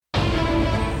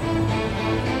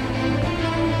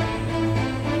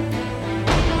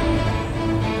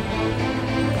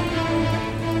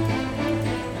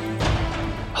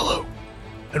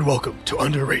and welcome to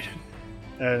Underrated.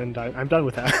 And I'm done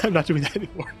with that. I'm not doing that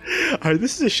anymore. All right,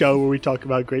 this is a show where we talk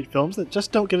about great films that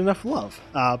just don't get enough love.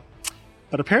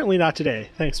 But apparently not today.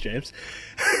 Thanks, James.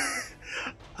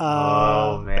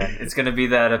 Oh, man. It's going to be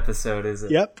that episode, is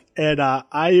it? Yep. And I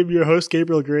am your host,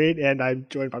 Gabriel Green, and I'm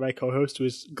joined by my co-host who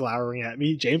is glowering at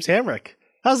me, James Hamrick.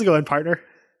 How's it going, partner?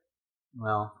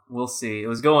 Well, we'll see. It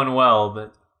was going well,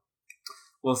 but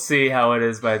we'll see how it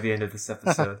is by the end of this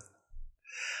episode.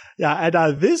 Yeah,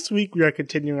 and this week we are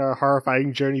continuing our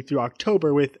horrifying journey through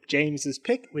October with James's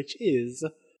pick, which is...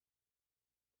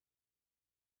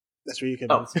 That's where you can...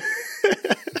 Oh.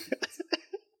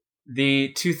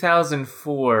 The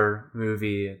 2004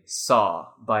 movie Saw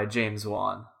by James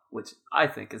Wan, which I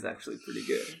think is actually pretty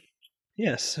good.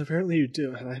 Yes, apparently you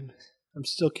do, and I'm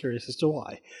still curious as to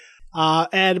why.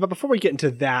 But before we get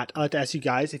into that, I'd like to ask you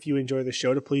guys, if you enjoy the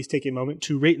show, to please take a moment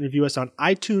to rate and review us on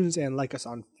iTunes and like us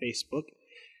on Facebook.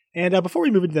 And before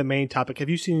we move into the main topic, have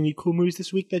you seen any cool movies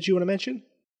this week that you want to mention?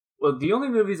 Well, the only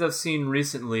movies I've seen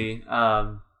recently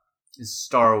is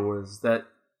Star Wars. That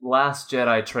Last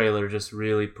Jedi trailer just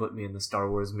really put me in the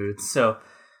Star Wars mood. So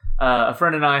a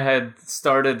friend and I had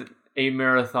started a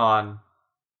marathon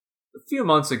a few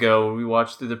months ago where we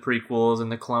watched through the prequels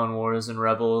and the Clone Wars and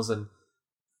Rebels, and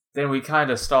then we kind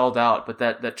of stalled out, but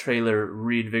that trailer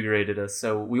reinvigorated us.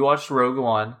 So we watched Rogue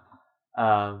One,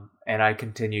 and I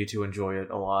continue to enjoy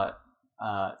it a lot.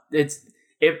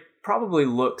 It probably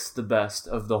looks the best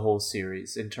of the whole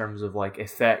series in terms of like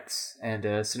effects and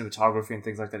cinematography and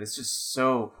things like that. It's just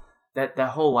so that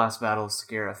whole last battle of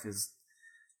Scarif is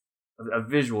a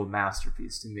visual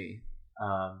masterpiece to me.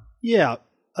 Yeah,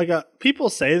 like people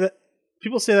say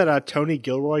that Tony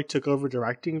Gilroy took over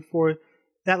directing for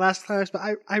that last class, but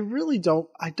I really don't.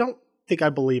 I don't think I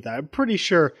believe that. I'm pretty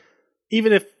sure,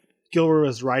 even if Gilroy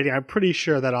was writing, I'm pretty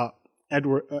sure that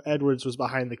Edwards was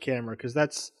behind the camera, because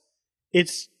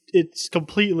it's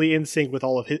completely in sync with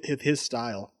all of his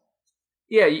style.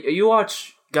 Yeah, you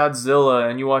watch Godzilla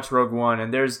and you watch Rogue One,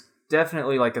 and there's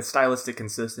definitely like a stylistic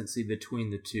consistency between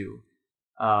the two.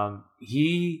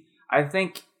 I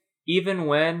think even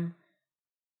when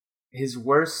his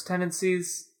worst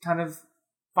tendencies kind of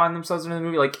find themselves in the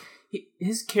movie, like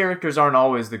his characters aren't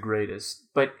always the greatest,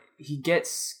 but he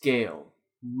gets scale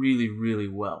really, really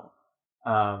well.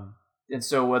 And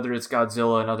so whether it's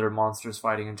Godzilla and other monsters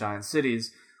fighting in giant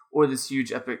cities, or this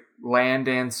huge epic land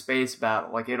and space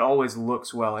battle, like it always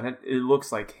looks well, and it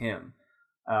looks like him.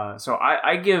 So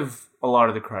I give a lot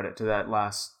of the credit to that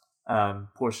last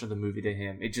portion of the movie to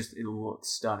him. It looks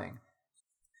stunning.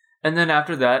 And then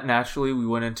after that, naturally, we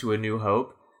went into A New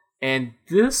Hope, and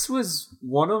this was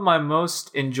one of my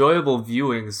most enjoyable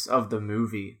viewings of the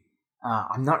movie.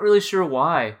 I'm not really sure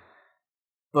why,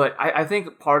 but I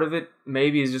think part of it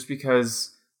maybe is just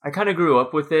because I kind of grew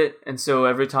up with it, and so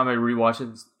every time I rewatch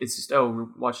it, it's just, we're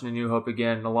watching A New Hope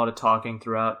again, and a lot of talking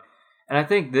throughout. And I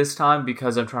think this time,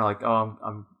 because I'm trying to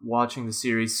I'm watching the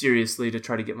series seriously to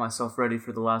try to get myself ready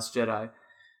for The Last Jedi,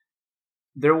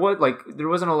 there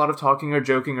wasn't a lot of talking or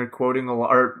joking or quoting,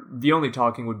 or the only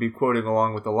talking would be quoting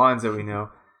along with the lines that we know.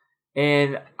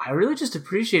 And I really just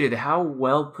appreciated how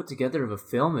well put together of a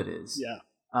film it is. Yeah.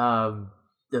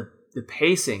 The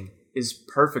pacing is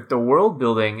perfect. The world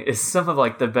building is some of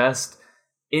like the best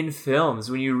in films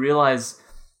when you realize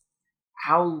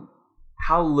how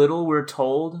little we're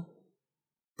told,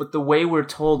 but the way we're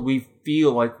told, we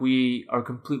feel like we are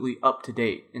completely up to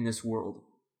date in this world.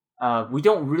 We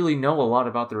don't really know a lot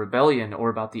about the rebellion or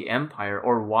about the Empire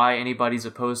or why anybody's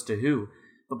opposed to who,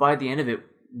 but by the end of it,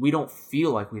 we don't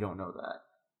feel like we don't know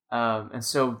that. And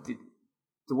so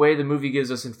the way the movie gives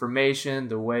us information,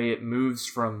 the way it moves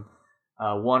from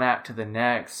one act to the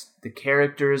next, the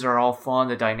characters are all fun,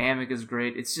 the dynamic is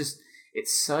great.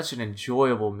 It's such an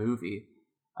enjoyable movie.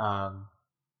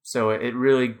 So it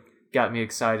really got me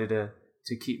excited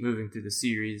to keep moving through the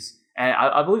series. And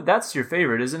I believe that's your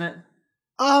favorite, isn't it?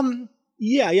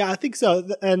 Yeah, I think so.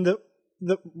 And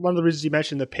the one of the reasons you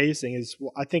mentioned the pacing is,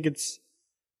 I think it's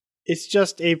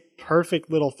just a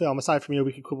perfect little film. Aside from,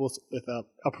 we could quibble with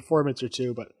a performance or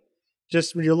two, but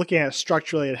just when you're looking at it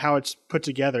structurally and how it's put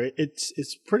together,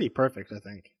 it's pretty perfect, I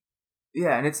think.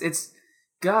 Yeah, and it's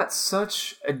got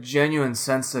such a genuine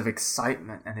sense of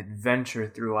excitement and adventure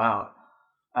throughout.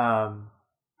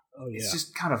 It's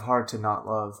just kind of hard to not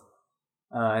love.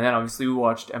 And then obviously we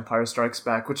watched Empire Strikes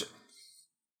Back, which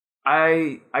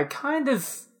I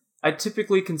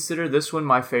typically consider this one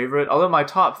my favorite, although my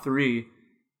top three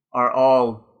are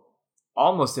all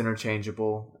almost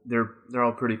interchangeable. They're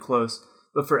all pretty close.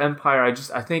 But for Empire,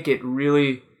 I think it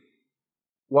really,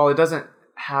 while it doesn't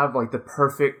have like the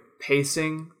perfect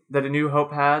pacing that A New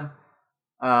Hope had,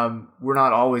 we're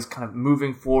not always kind of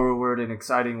moving forward in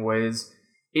exciting ways.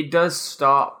 It does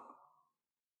stop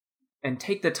and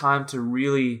take the time to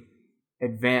really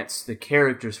advance the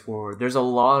characters forward. There's a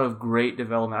lot of great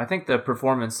development. I think the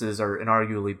performances are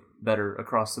inarguably better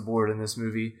across the board in this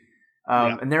movie.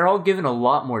 And they're all given a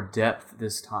lot more depth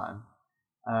this time.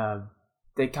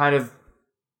 They kind of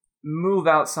move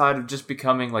outside of just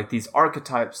becoming like these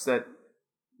archetypes that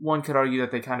one could argue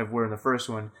that they kind of were in the first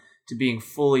one, to being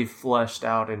fully fleshed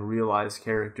out and realized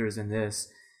characters in this.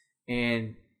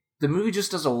 And the movie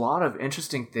just does a lot of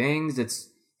interesting things. It's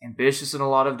ambitious in a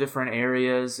lot of different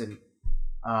areas, and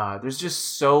there's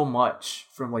just so much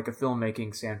from like a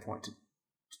filmmaking standpoint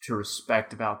to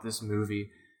respect about this movie.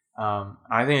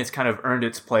 I think it's kind of earned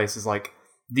its place as like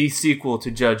the sequel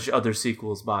to judge other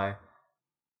sequels by.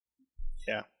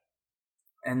 Yeah.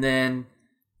 And then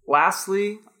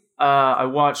lastly, I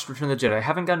watched Return of the Jedi. I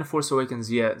haven't gotten to Force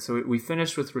Awakens yet, so we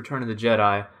finished with Return of the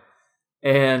Jedi,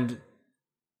 and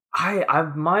I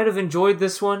might have enjoyed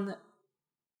this one.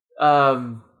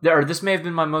 This may have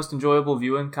been my most enjoyable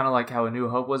viewing, kind of like how A New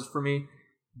Hope was for me,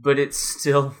 but it's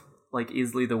still like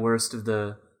easily the worst of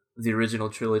the original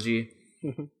trilogy.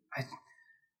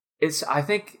 I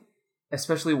think,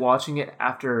 especially watching it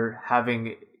after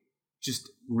having just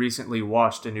recently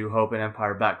watched A New Hope and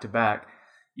Empire back to back,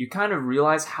 you kind of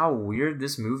realize how weird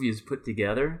this movie is put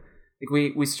together.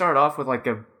 Like we start off with like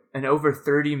an over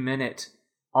 30-minute,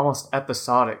 almost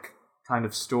episodic kind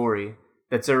of story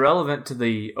that's irrelevant to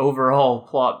the overall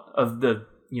plot of the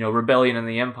rebellion and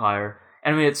the Empire.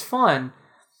 And I mean, it's fun,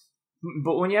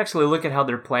 but when you actually look at how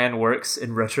their plan works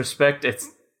in retrospect,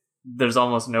 there's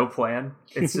almost no plan.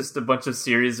 It's just a bunch of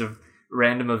series of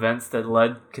random events that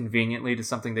led conveniently to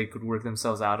something they could work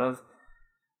themselves out of.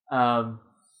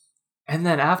 And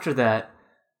then after that,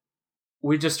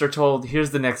 we just are told,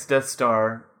 here's the next Death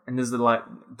Star, and this is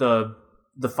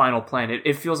the final plan.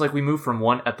 It feels like we move from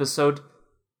one episode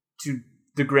to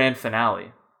the grand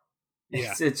finale.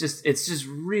 Yeah. It's just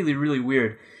really, really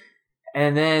weird.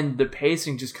 And then the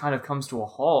pacing just kind of comes to a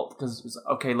halt because it's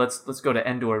okay, let's go to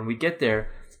Endor, and we get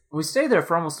there. We stay there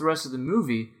for almost the rest of the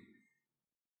movie.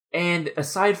 And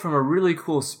aside from a really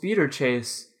cool speeder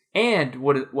chase and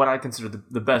what I consider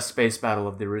the best space battle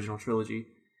of the original trilogy,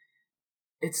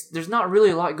 there's not really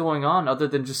a lot going on other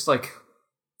than just like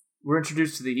we're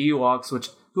introduced to the Ewoks,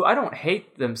 who I don't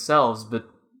hate themselves, but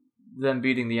them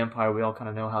beating the Empire, we all kind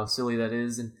of know how silly that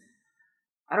is. And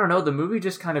I don't know, the movie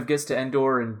just kind of gets to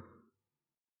Endor and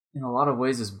in a lot of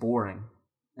ways is boring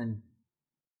and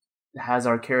has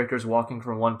our characters walking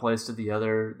from one place to the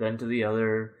other, then to the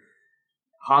other.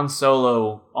 Han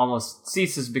Solo almost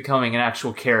ceases becoming an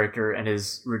actual character and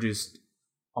is reduced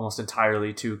almost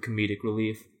entirely to comedic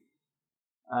relief.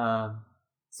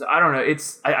 So I don't know.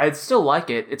 I still like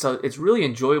it. It's really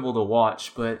enjoyable to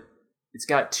watch, but it's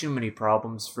got too many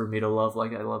problems for me to love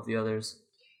like I love the others.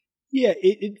 Yeah,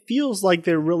 it feels like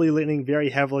they're really leaning very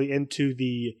heavily into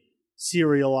the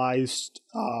serialized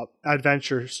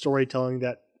adventure storytelling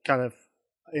that kind of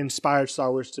inspired Star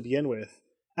Wars to begin with,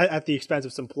 at the expense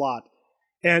of some plot.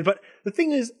 But the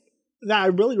thing is that I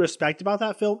really respect about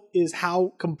that film is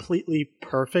how completely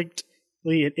perfectly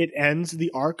it ends the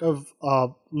arc of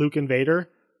Luke and Vader.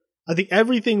 I think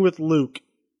everything with Luke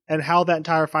and how that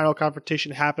entire final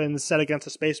confrontation happens, set against a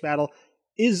space battle,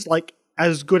 is like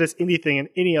as good as anything in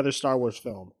any other Star Wars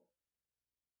film.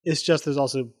 It's just there's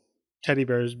also teddy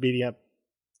bears beating up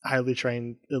highly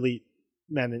trained elite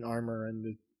men in armor,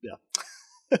 and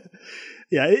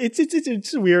yeah,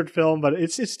 it's a weird film, but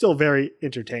it's still very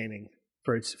entertaining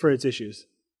for its issues.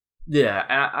 Yeah,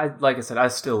 and I like I said, I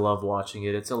still love watching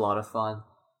it. It's a lot of fun,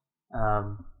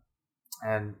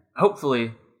 and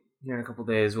hopefully here in a couple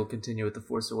days we'll continue with The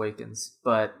Force Awakens.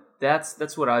 But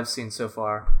that's what I've seen so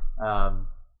far,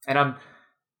 and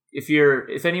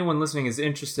if anyone listening is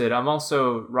interested, I'm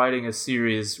also writing a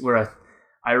series where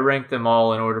I rank them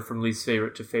all in order from least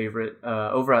favorite to favorite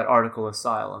over at Article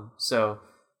Asylum. So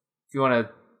if you want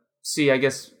to see, I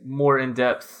guess, more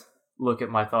in-depth look at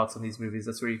my thoughts on these movies,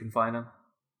 that's where you can find them.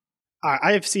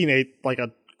 I have seen a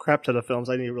crap ton of films.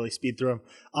 I need to really speed through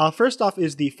them. First off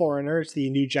is The Foreigner. It's the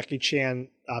new Jackie Chan,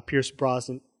 Pierce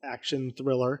Brosnan action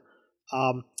thriller.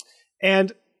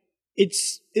 And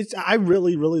it's I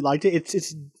really, really liked it.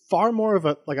 It's far more of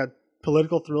a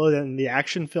political thriller than the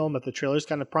action film that the trailers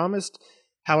kind of promised.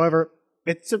 However,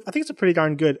 I think it's a pretty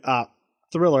darn good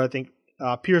thriller. I think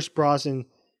Pierce Brosnan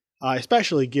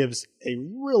especially gives a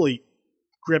really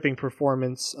gripping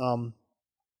performance.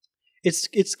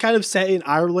 It's kind of set in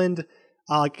Ireland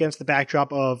against the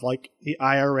backdrop of like the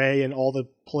IRA and all the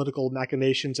political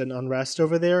machinations and unrest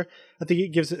over there. I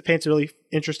think it paints a really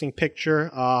interesting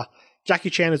picture. Jackie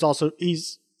Chan is also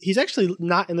he's actually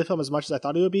not in the film as much as I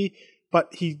thought he would be,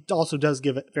 but he also does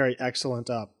give a very excellent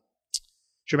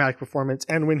dramatic performance.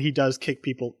 And when he does kick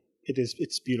people,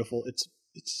 it's beautiful.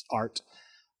 It's art.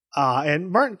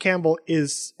 And Martin Campbell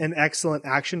is an excellent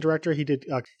action director. He did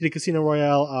Casino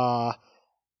Royale,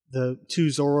 the 2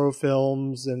 Zorro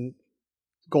films, and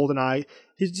GoldenEye.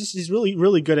 He's really,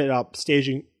 really good at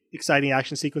staging exciting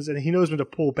action sequences, and he knows when to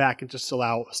pull back and just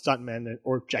allow stuntmen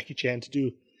or Jackie Chan to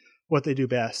do what they do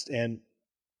best. And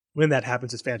when that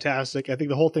happens, it's fantastic. I think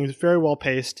the whole thing is very well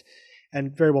paced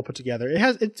and very well put together.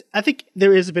 I think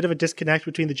there is a bit of a disconnect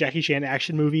between the Jackie Chan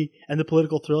action movie and the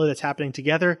political thriller that's happening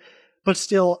together, but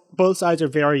still, both sides are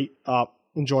very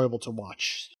enjoyable to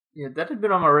watch. Yeah, that had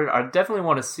been on my radar. I definitely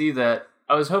want to see that.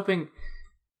 I was hoping.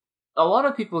 A lot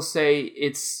of people say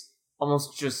it's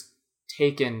almost just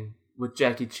Taken with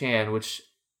Jackie Chan, which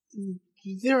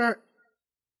there are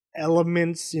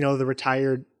elements, the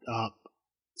retired,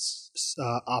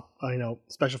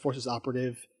 special forces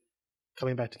operative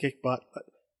coming back to kick butt, but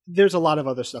there's a lot of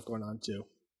other stuff going on too.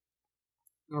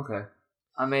 Okay,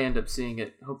 I may end up seeing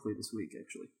it hopefully this week,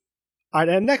 actually. All right,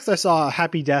 and next I saw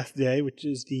Happy Death Day, which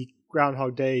is the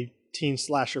Groundhog Day teen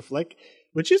slasher flick,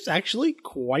 which is actually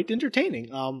quite entertaining.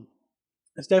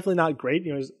 It's definitely not great.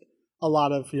 There's a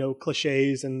lot of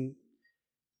cliches and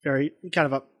very kind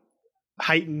of a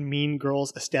heightened Mean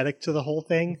Girls aesthetic to the whole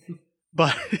thing,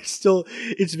 but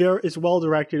it's well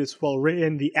directed. It's well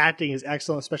written. The acting is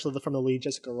excellent, especially from the lead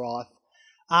Jessica Roth.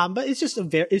 But it's just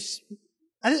it's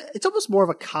almost more of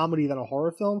a comedy than a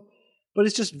horror film. But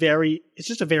it's just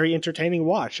a very entertaining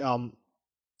watch. Don't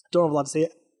have a lot to say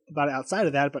about it outside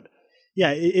of that, but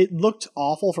yeah, it looked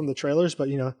awful from the trailers, but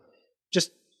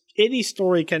just any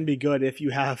story can be good if you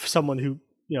have someone who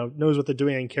knows what they're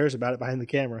doing and cares about it behind the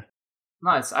camera.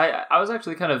 Nice. I was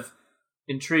actually kind of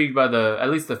intrigued by at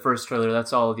least the first trailer.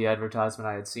 That's all the advertisement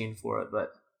I had seen for it,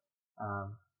 but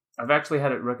I've actually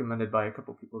had it recommended by a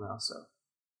couple people now, so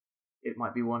it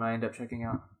might be one I end up checking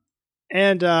out.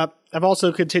 And I've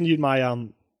also continued my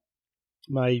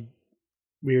my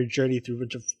weird journey through a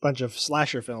bunch of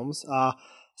slasher films.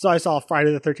 So I saw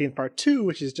Friday the 13th Part 2,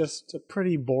 which is just a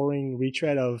pretty boring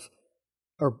retread of,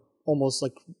 or almost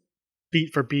like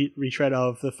beat for beat retread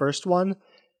of the first one,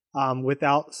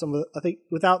 without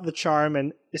without the charm,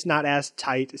 and it's not as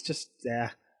tight. It's just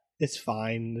it's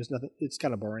fine. There's nothing. It's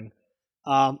kind of boring.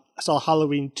 I saw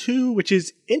Halloween 2, which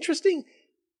is interesting.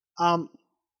 I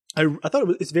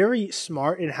thought it's very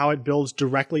smart in how it builds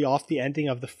directly off the ending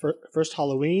of the first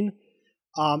Halloween.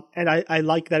 And I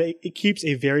like that it keeps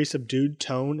a very subdued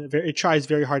tone. It tries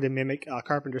very hard to mimic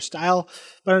Carpenter's style,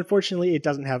 but unfortunately it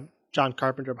doesn't have John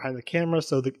Carpenter behind the camera,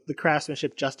 so the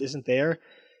craftsmanship just isn't there.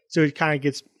 So it kind of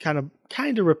gets kind of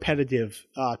repetitive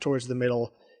towards the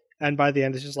middle, and by the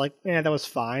end it's just like, that was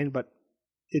fine, but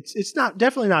it's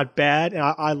definitely not bad. And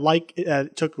I like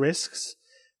it took risks,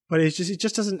 but it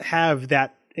just doesn't have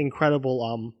that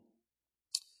incredible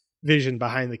vision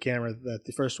behind the camera that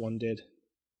the first one did.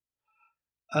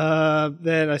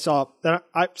 Then I saw that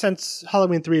since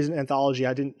Halloween 3 is an anthology,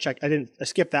 I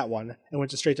skipped that one and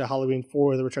went straight to Halloween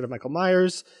 4, The Return of Michael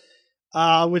Myers,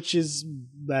 which is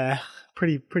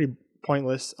pretty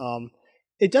pointless.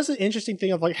 It does an interesting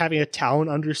thing of like having a town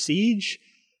under siege,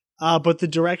 but the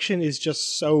direction is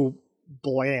just so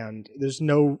bland. There's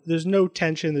no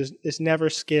tension. It's never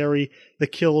scary. The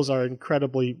kills are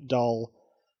incredibly dull.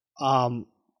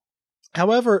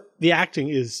 However, the acting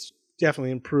is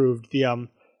definitely improved. The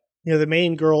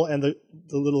main girl and the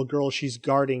little girl she's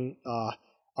guarding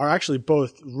are actually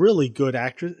both really good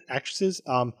actresses.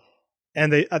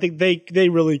 And I think they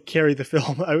really carry the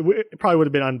film. It probably would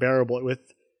have been unbearable with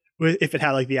if it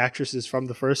had like the actresses from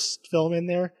the first film in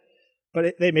there,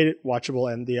 but they made it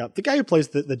watchable. And the guy who plays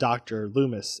the doctor,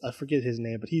 Loomis, I forget his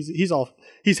name, but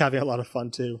he's having a lot of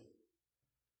fun too.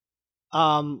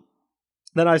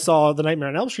 Then I saw The Nightmare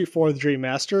on Elm Street 4: The Dream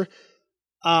Master,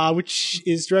 which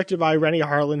is directed by Renny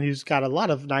Harlin, who's got a lot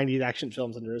of 90s action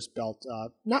films under his belt.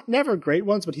 Never great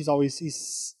ones, but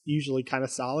he's usually kind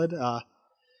of solid.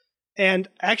 And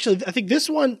actually, I think this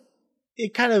one,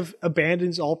 it kind of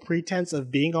abandons all pretense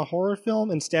of being a horror film.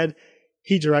 Instead,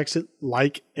 he directs it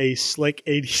like a slick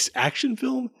 80s action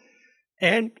film.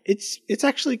 And it's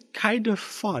actually kind of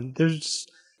fun.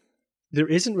 There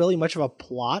isn't really much of a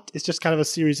plot. It's just kind of a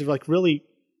series of like really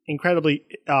incredibly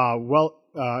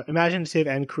imaginative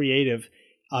and creative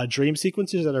dream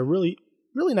sequences that are really,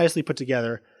 really nicely put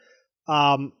together.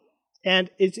 And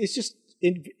it's just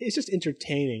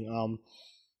entertaining.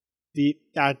 The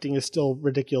acting is still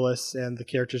ridiculous, and the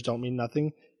characters don't mean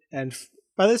nothing. And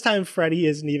by this time, Freddy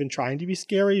isn't even trying to be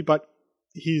scary, but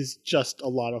he's just a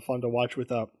lot of fun to watch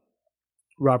with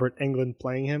Robert Englund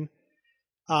playing him.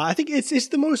 I think it's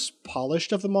the most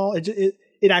polished of them all. It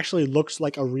actually looks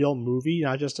like a real movie,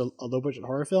 not just a low budget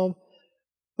horror film.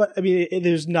 But I mean,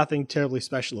 there's nothing terribly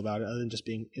special about it other than just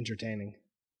being entertaining.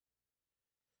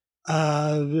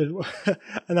 And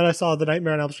then I saw The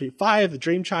Nightmare on Elm Street 5, The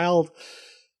Dream Child.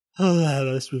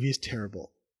 Oh, this movie is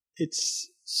terrible. It's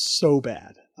so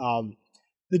bad.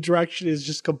 The direction is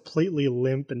just completely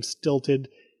limp and stilted,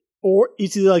 or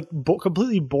it's either like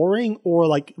completely boring or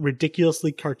like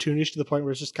ridiculously cartoonish to the point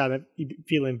where it's just kind of you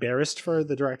feel embarrassed for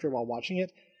the director while watching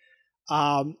it.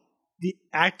 The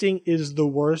acting is the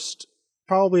worst,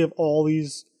 probably of all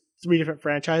these 3 different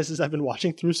franchises I've been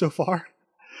watching through so far.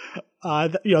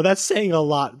 That's saying a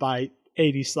lot by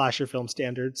 80s slasher film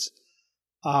standards.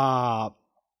 And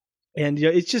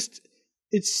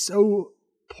it's so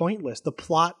pointless. The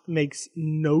plot makes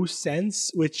no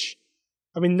sense, which,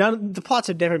 I mean, the plots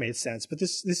have never made sense, but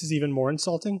this is even more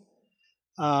insulting.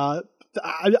 I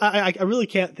really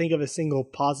can't think of a single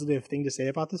positive thing to say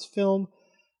about this film.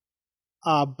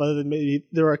 But maybe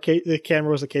the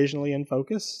camera was occasionally in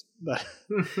focus, but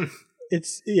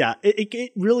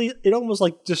it really almost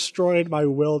like destroyed my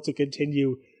will to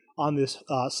continue on this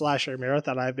slasher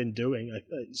marathon I've been doing.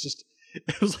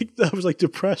 I was like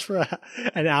depressed for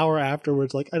an hour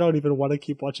afterwards. Like, I don't even want to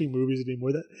keep watching movies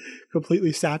anymore. That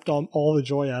completely sapped all the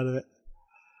joy out of it.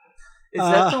 Is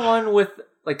that the one with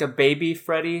like a baby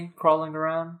Freddy crawling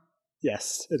around?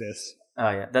 Yes, it is.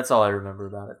 Oh yeah, that's all I remember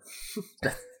about it.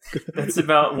 That's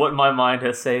about what my mind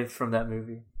has saved from that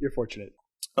movie. You're fortunate.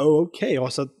 Okay,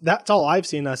 also that's all I've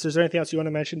seen. So is there anything else you want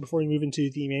to mention before we move into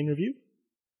the main review?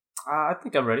 I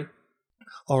think I'm ready.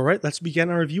 All right, let's begin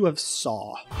our review of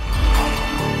Saw.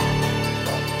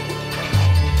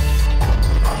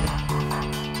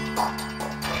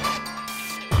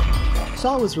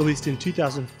 Saw was released in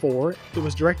 2004. It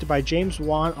was directed by James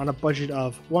Wan on a budget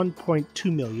of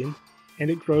 $1.2 million, and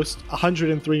it grossed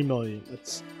 $103 million.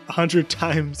 That's 100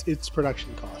 times its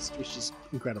production cost, which is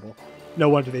incredible. No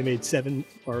wonder they made 7,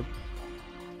 or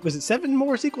was it 7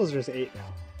 more sequels, or is it 8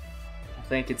 now? I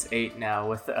think it's 8 now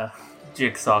with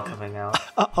Jigsaw coming out.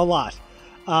 A lot.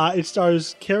 It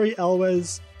stars Cary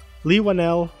Elwes, Lee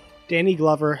Whannell, Danny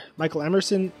Glover, Michael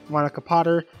Emerson, Monica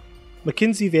Potter,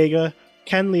 Mackenzie Vega,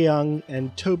 Ken Leung,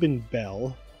 and Tobin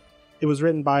Bell. It was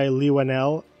written by Lee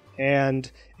Whannell, and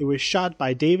it was shot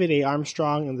by David A.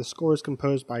 Armstrong, and the score is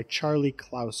composed by Charlie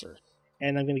Clouser.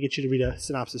 And I'm going to get you to read a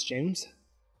synopsis, James.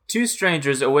 2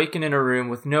 strangers awaken in a room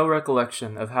with no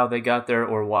recollection of how they got there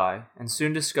or why, and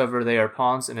soon discover they are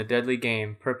pawns in a deadly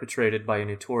game perpetrated by a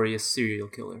notorious serial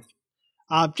killer.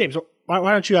 James,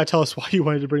 why don't you tell us why you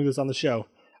wanted to bring this on the show?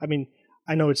 I mean,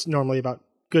 I know it's normally about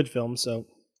good films, so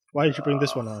why did you bring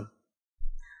this one on?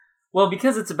 Well,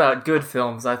 because it's about good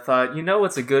films, I thought,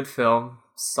 what's a good film?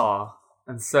 Saw.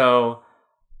 And so,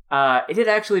 it had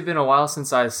actually been a while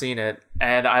since I've seen it,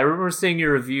 and I remember seeing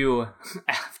your review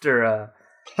after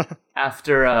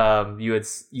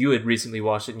you had recently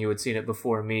watched it and you had seen it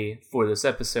before me for this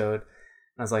episode.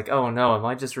 And I was like, oh no, am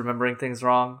I just remembering things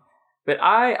wrong? But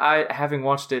I having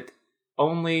watched it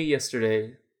only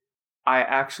yesterday, I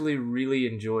actually really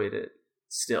enjoyed it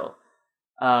still.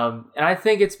 And I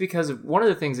think it's because of one of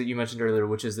the things that you mentioned earlier,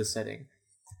 which is the setting.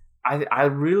 I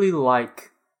really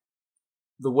like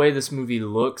the way this movie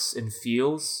looks and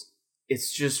feels.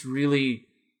 It's just really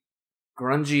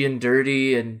grungy and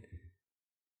dirty, and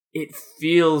it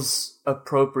feels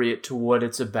appropriate to what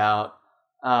it's about.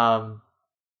 And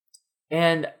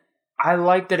I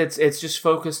like that it's just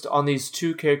focused on these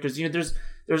 2 characters.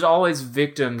 There's always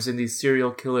victims in these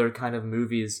serial killer kind of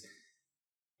movies,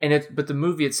 but the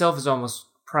movie itself is almost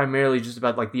primarily just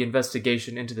about like the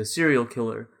investigation into the serial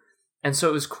killer. And so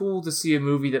it was cool to see a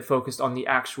movie that focused on the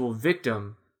actual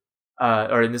victim,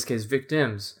 or in this case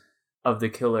victims of the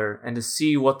killer, and to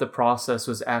see what the process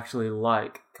was actually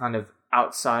like, kind of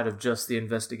outside of just the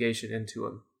investigation into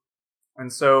him.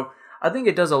 And so I think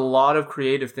it does a lot of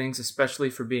creative things,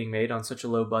 especially for being made on such a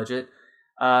low budget.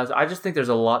 I just think there's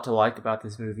a lot to like about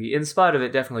this movie, in spite of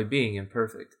it definitely being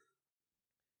imperfect.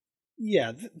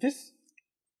 Yeah, this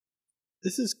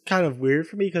is kind of weird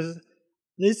for me, because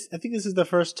I think this is the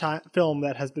first film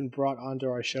that has been brought onto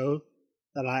our show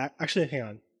that hang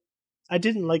on. I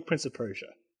didn't like Prince of Persia,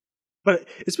 but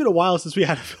it's been a while since we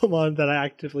had a film on that I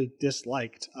actively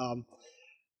disliked.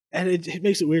 And it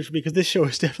makes it weird for me, because this show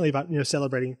is definitely about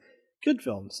celebrating good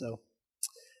films. So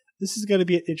this is going to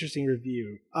be an interesting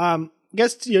review. I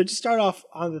guess to start off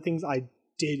on the things I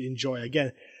did enjoy.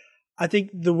 Again, I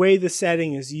think the way the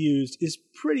setting is used is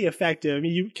pretty effective. I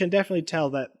mean, you can definitely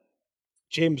tell that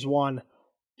James Wan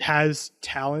has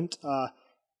talent.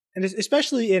 and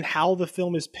especially in how the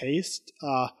film is paced.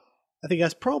 I think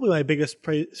that's probably my biggest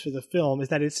praise for the film is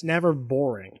that it's never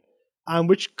boring,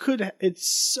 which it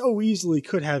so easily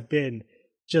could have been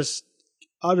just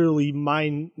utterly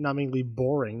mind-numbingly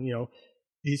boring. You know,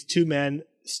 these two men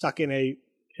stuck in a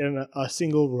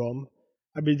single room.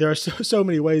 I mean, there are so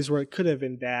many ways where it could have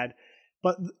been bad,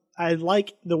 but I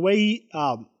like the way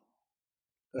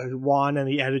Juan and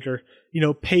the editor,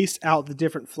 pace out the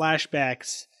different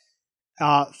flashbacks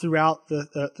throughout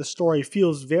the story.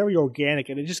 Feels very organic,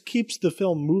 and it just keeps the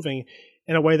film moving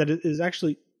in a way that is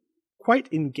actually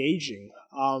quite engaging.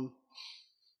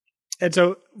 And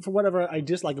so, for whatever I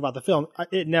dislike about the film,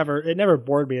 it never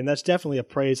bored me, and that's definitely a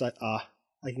praise I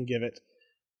can give it.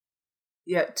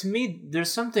 Yeah, to me,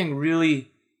 there's something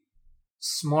really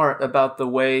smart about the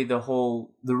way the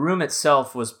room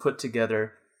itself was put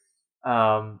together,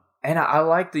 and I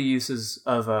like the usage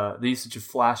of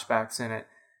flashbacks in it.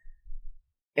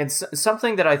 And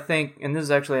something that I think, and this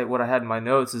is actually what I had in my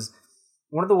notes, is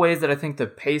one of the ways that I think the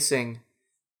pacing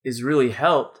is really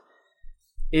helped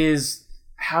is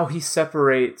how he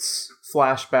separates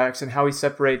flashbacks and how he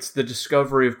separates the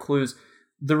discovery of clues.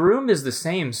 The room is the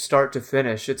same start to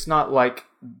finish. It's not like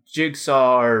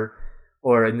Jigsaw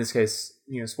or in this case,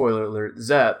 spoiler alert,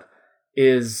 Zepp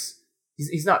he's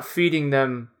not feeding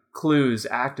them clues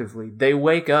actively. They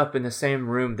wake up in the same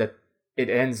room that it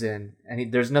ends in,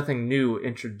 and there's nothing new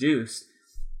introduced.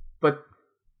 But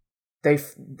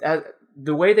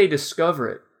the way they discover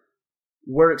it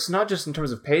works not just in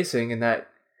terms of pacing, in that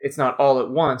it's not all at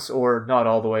once or not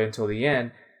all the way until the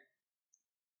end.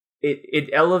 It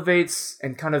elevates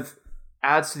and kind of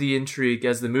adds to the intrigue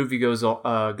as the movie goes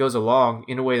along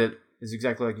in a way that is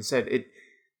exactly like you said.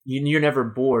 You're never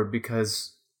bored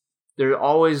because they're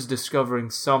always discovering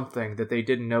something that they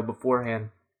didn't know beforehand.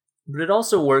 But it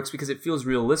also works because it feels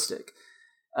realistic.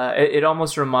 It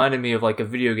almost reminded me of like a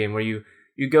video game where you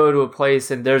go to a place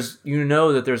and there's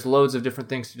that there's loads of different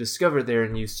things to discover there,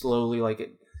 and you slowly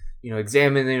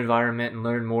examine the environment and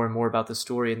learn more and more about the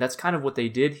story. And that's kind of what they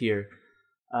did here.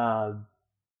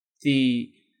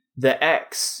 The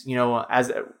X,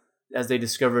 as they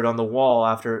discover it on the wall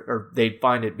or they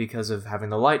find it because of having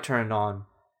the light turned on.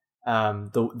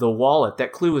 The wallet,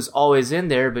 that clue was always in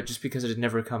there, but just because it had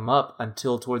never come up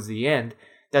until towards the end,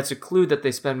 that's a clue that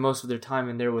they spend most of their time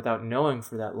in there without knowing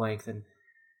for that length. And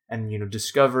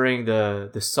discovering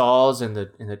the saws in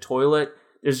the toilet.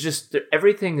 There's just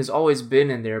everything has always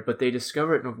been in there, but they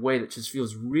discover it in a way that just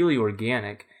feels really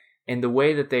organic, and the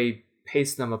way that they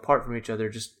pace them apart from each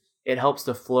other it helps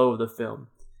the flow of the film.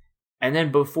 And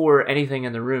then before anything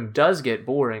in the room does get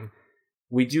boring,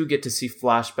 we do get to see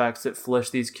flashbacks that flesh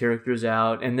these characters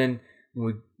out, and then when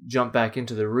we jump back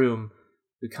into the room,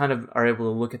 we kind of are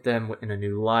able to look at them in a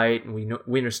new light, and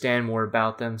we understand more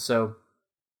about them. So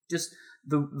just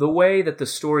the way that the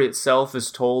story itself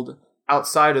is told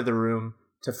outside of the room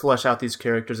to flesh out these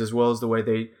characters, as well as the way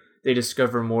they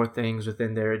discover more things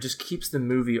within there, it just keeps the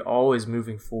movie always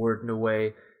moving forward in a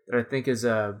way that I think is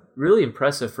really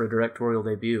impressive for a directorial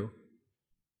debut.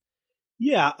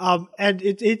 Yeah, and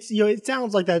it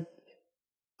sounds like that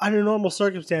under normal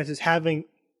circumstances, having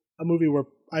a movie where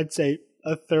I'd say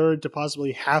a third to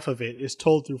possibly half of it is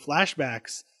told through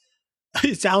flashbacks,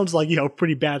 it sounds like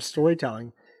pretty bad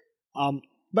storytelling.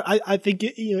 But I think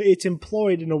it's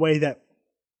employed in a way that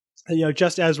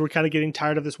just as we're kind of getting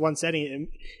tired of this one setting,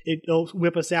 it'll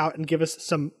whip us out and give us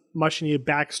some much needed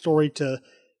backstory to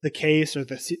the case or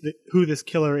who this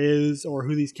killer is or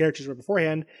who these characters were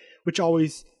beforehand, which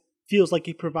always feels like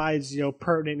it provides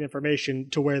pertinent information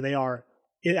to where they are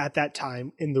at that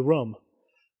time in the room.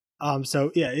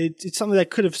 So yeah, it's something that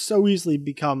could have so easily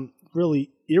become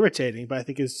really irritating, but I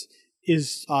think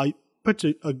is put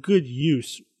to a good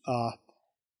use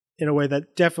in a way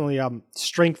that definitely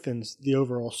strengthens the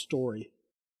overall story.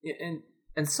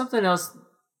 And something else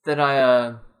that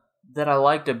I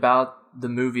liked about the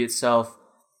movie itself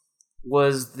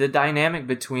was the dynamic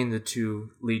between the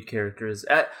two lead characters.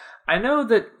 I know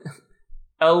that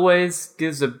Elwes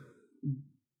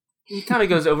he kind of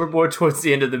goes overboard towards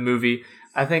the end of the movie.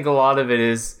 I think a lot of it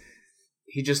is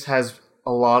he just has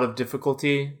a lot of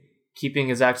difficulty keeping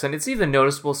his accent. It's even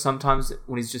noticeable sometimes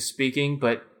when he's just speaking,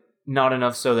 but not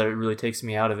enough so that it really takes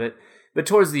me out of it. But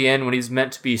towards the end, when he's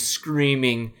meant to be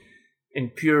screaming in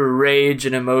pure rage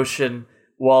and emotion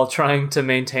while trying to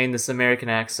maintain this American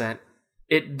accent,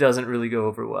 it doesn't really go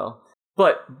over well.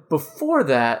 But before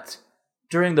that,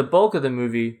 during the bulk of the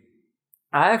movie,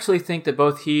 I actually think that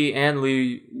both he and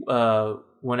Leigh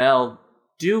Whannell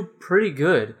do pretty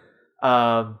good.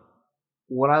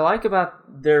 What I like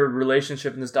about their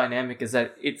relationship and this dynamic is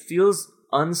that it feels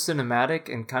uncinematic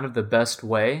in kind of the best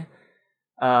way.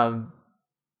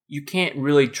 You can't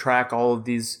really track all of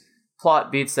these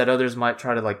plot beats that others might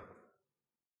try to, like,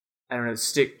 I don't know,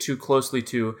 stick too closely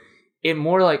to. It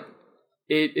more like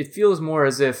it feels more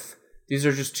as if these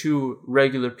are just two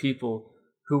regular people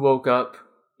who woke up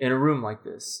in a room like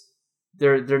this.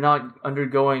 They're not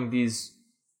undergoing these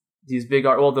big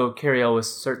arc. Although Cary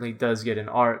Elwes certainly does get an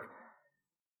arc,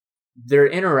 their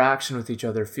interaction with each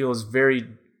other feels very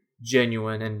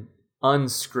genuine and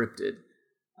unscripted.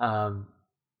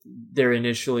 They're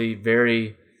initially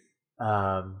very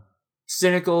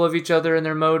cynical of each other and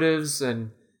their motives,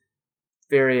 and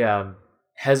very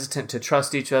hesitant to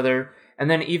trust each other. And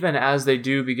then even as they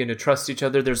do begin to trust each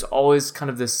other, there's always kind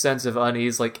of this sense of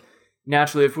unease. Like,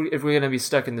 naturally, if we're going to be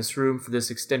stuck in this room for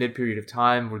this extended period of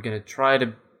time, we're going to try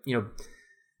to,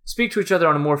 speak to each other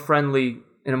in a more friendly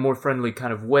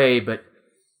kind of way. But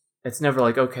it's never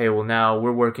like, okay, well, now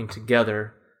we're working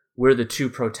together. We're the two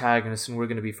protagonists, and we're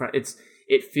going to be friends.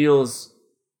 It feels,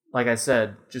 like I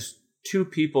said, just two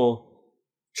people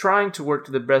trying to work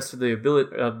to the best of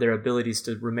their abilities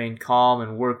to remain calm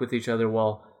and work with each other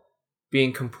while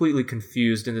being completely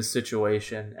confused in this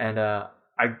situation. And I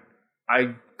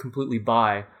completely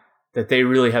buy that they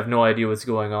really have no idea what's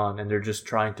going on, and they're just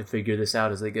trying to figure this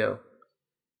out as they go.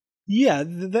 Yeah,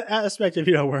 the aspect of,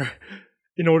 where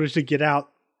in order to get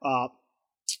out,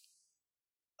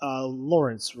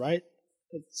 Lawrence, right?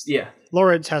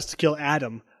 Lawrence has to kill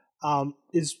Adam.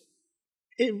 Is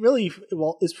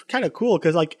kind of cool,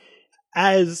 because, like,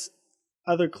 as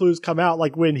other clues come out,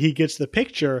 like when he gets the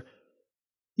picture,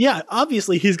 yeah,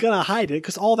 obviously he's gonna hide it,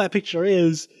 because all that picture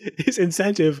is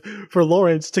incentive for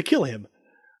Lawrence to kill him.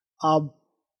 And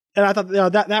I thought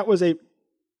that was a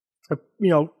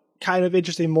kind of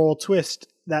interesting moral twist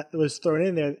that was thrown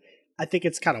in there. I think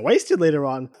it's kind of wasted later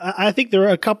on. I think there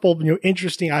are a couple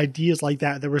interesting ideas like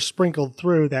that were sprinkled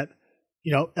through that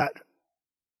that,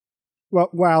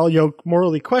 while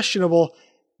morally questionable,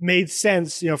 made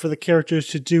sense for the characters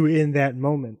to do in that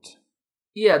moment.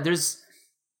 Yeah, there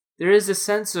is a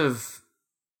sense of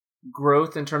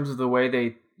growth in terms of the way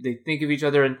they think of each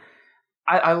other, and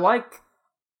I like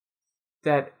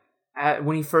that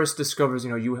when he first discovers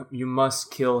you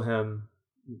must kill him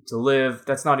to live.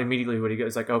 That's not immediately what he goes.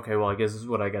 It's like, okay, well, I guess this is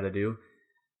what I got to do.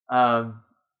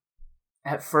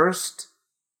 At first,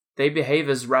 they behave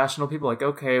as rational people. Like,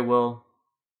 okay, well,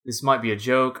 this might be a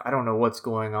joke. I don't know what's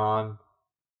going on.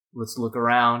 Let's look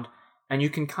around. And you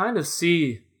can kind of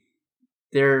see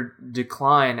their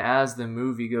decline as the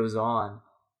movie goes on.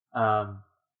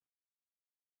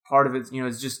 Part of it,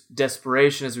 is just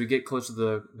desperation as we get close to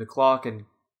the clock, and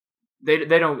they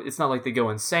don't. It's not like they go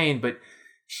insane, but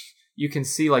you can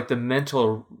see, like, the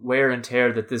mental wear and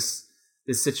tear that this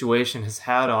situation has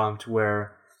had on him, to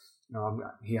where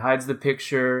he hides the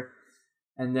picture,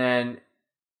 and then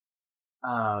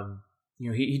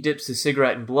he dips his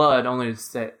cigarette in blood, only to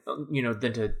say,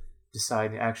 then to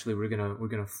decide, actually we're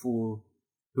gonna fool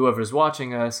whoever's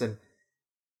watching us. And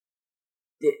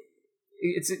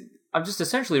I'm just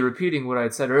essentially repeating what I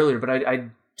had said earlier, but I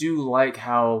do like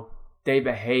how they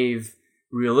behave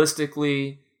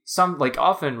realistically, some, like,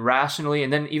 often rationally,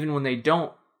 and then even when they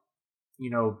don't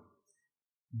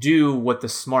do what the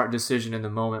smart decision in the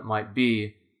moment might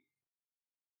be,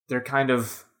 they're kind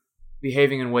of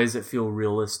behaving in ways that feel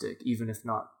realistic, even if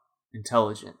not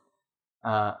intelligent.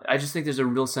 I just think there's a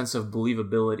real sense of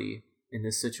believability in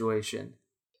this situation.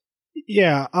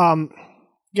 Yeah, I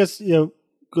guess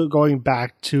going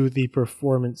back to the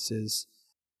performances,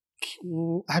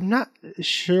 I'm not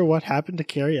sure what happened to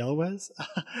Cary Elwes.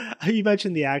 You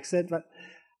mentioned the accent, but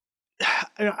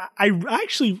I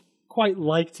actually quite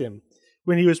liked him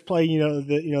when he was playing,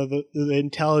 the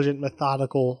intelligent,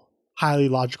 methodical, highly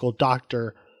logical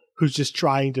doctor who's just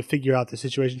trying to figure out the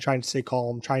situation, trying to stay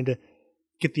calm, trying to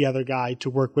get the other guy to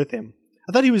work with him.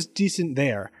 I thought he was decent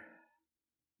there.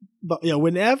 But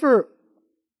whenever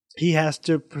he has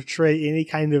to portray any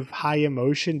kind of high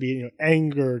emotion, be it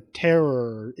anger,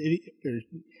 terror, or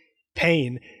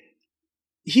pain,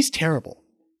 he's terrible.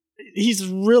 He's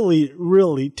really,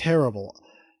 really terrible.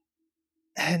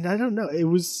 And I don't know,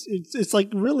 it's like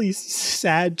really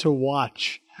sad to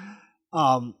watch.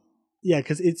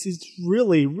 Because it's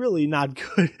really, really not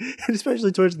good, and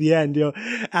especially towards the end,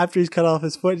 after he's cut off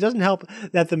his foot. It doesn't help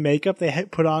that the makeup they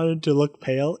put on him to look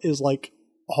pale is, like,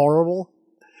 horrible.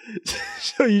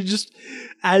 So you just,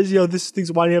 as this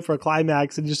thing's winding up for a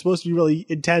climax and you're supposed to be really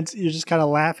intense, you're just kind of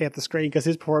laughing at the screen because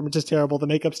his performance is terrible, the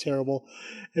makeup's terrible,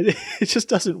 and it just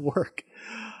doesn't work.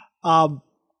 And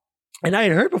I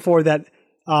had heard before that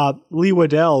Lee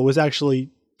Waddell was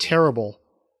actually terrible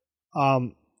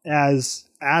as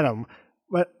Adam,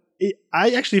 but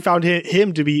I actually found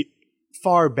him to be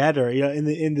far better,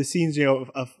 in the scenes,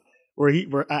 of where he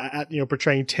were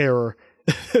portraying terror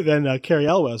than Cary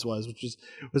Elwes was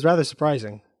rather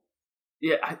surprising.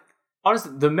 Yeah,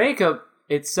 honestly, the makeup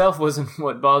itself wasn't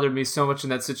what bothered me so much in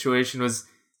that situation. Was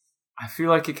I feel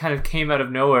like it kind of came out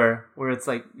of nowhere, where it's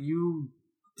like you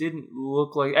didn't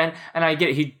look like, and I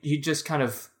get it, he just kind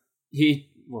of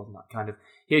not kind of,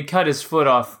 he had cut his foot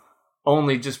off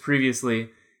only just previously,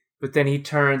 but then he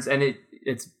turns and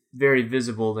it's very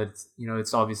visible that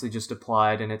it's obviously just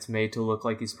applied and it's made to look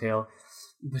like he's pale.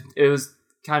 But it was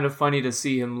kind of funny to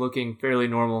see him looking fairly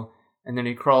normal, and then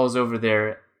he crawls over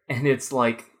there, and it's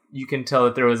like you can tell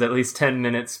that there was at least 10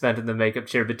 minutes spent in the makeup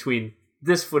chair between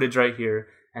this footage right here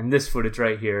and this footage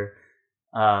right here.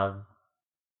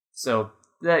 So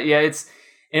that, yeah, it's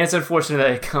unfortunate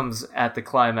that it comes at the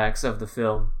climax of the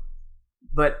film.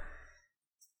 But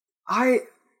I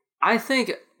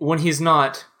think when he's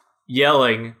not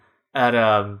yelling at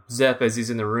Zepp as he's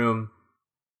in the room,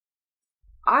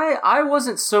 I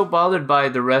wasn't so bothered by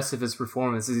the rest of his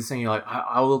performance. As he's saying,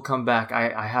 I will come back.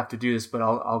 I have to do this, but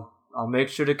I'll make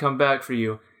sure to come back for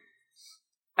you.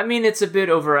 I mean, it's a bit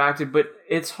overacted, but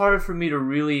it's hard for me to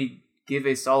really give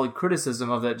a solid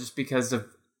criticism of that, just because of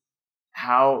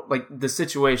how, the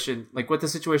situation, what the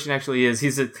situation actually is.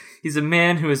 He's a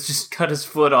man who has just cut his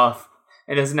foot off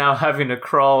and is now having to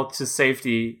crawl to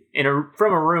safety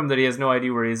from a room that he has no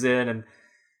idea where he's in, and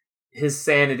his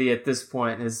sanity at this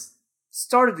point has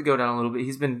started to go down a little bit.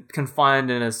 He's been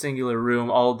confined in a singular room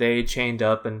all day, chained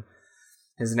up, and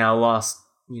has now lost,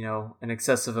 an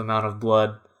excessive amount of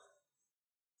blood.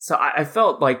 So I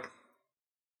felt like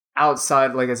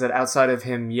outside of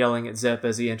him yelling at Zepp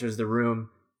as he enters the room,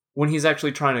 when he's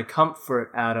actually trying to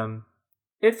comfort Adam,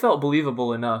 it felt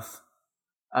believable enough.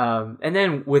 And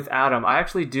then with Adam, I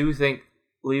actually do think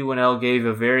Leigh Whannell gave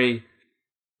a very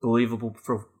believable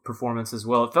performance as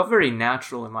well. It felt very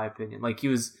natural, in my opinion.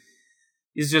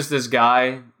 He's just this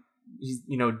guy. He's,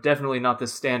 definitely not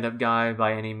this stand-up guy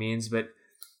by any means, but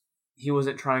he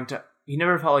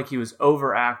never felt like he was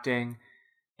overacting.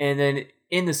 And then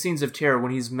in the scenes of terror,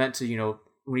 when he's meant to,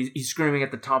 when he's screaming at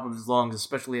the top of his lungs,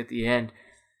 especially at the end,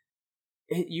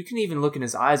 you can even look in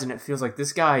his eyes and it feels like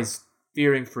this guy's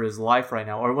fearing for his life right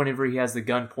now. Or whenever he has the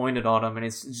gun pointed on him and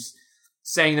it's just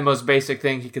saying the most basic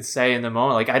thing he could say in the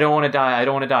moment. I don't want to die. I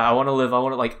don't want to die. I want to live.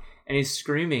 And he's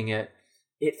screaming it.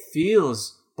 It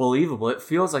feels believable. It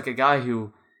feels like a guy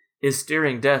who is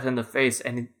staring death in the face,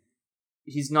 and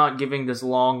he's not giving this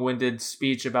long-winded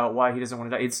speech about why he doesn't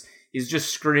want to die. He's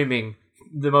just screaming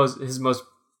the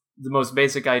most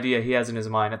basic idea he has in his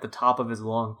mind at the top of his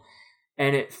lung,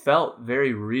 and it felt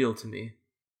very real to me.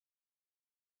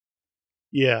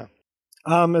 Yeah.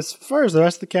 As far as the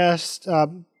rest of the cast,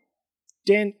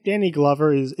 Danny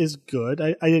Glover is good.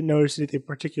 I didn't notice anything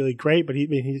particularly great, but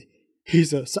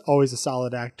he's always a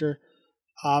solid actor.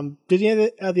 Did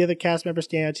any of the other cast members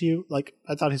stand out to you?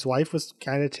 I thought his wife was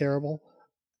kind of terrible,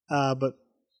 but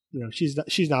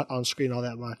she's not on screen all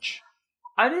that much.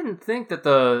 I didn't think that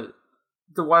the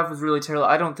wife was really terrible.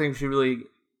 I don't think she really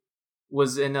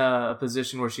was in a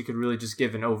position where she could really just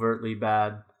give an overtly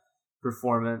bad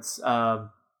performance.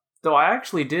 Though I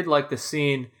actually did like the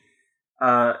scene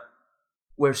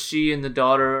where she and the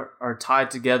daughter are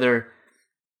tied together,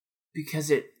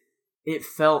 because it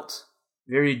felt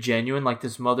very genuine, like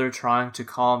this mother trying to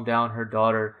calm down her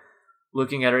daughter,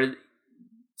 looking at her,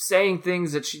 saying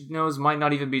things that she knows might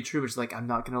not even be true, but she's like, I'm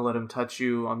not going to let him touch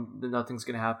you. Nothing's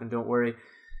going to happen. Don't worry.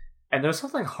 And there's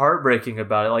something heartbreaking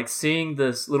about it, like seeing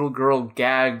this little girl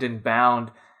gagged and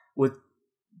bound with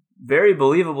very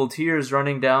believable tears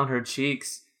running down her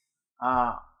cheeks.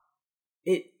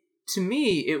 To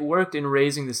me, it worked in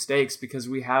raising the stakes, because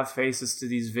we have faces to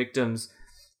these victims.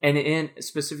 And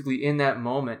specifically in that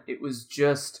moment, it was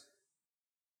just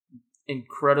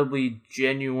incredibly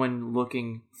genuine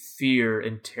looking fear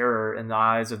and terror in the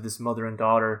eyes of this mother and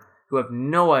daughter who have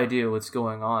no idea what's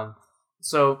going on.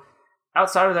 So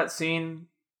outside of that scene,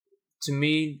 to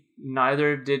me,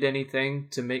 neither did anything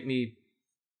to make me,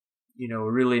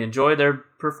 really enjoy their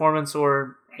performance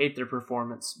or hate their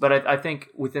performance. But I think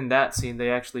within that scene,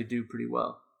 they actually do pretty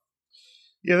well.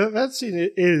 Yeah, that scene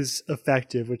is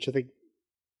effective, which I think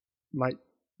might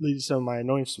lead to some of my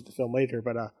annoyance with the film later.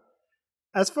 But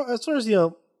as far as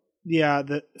the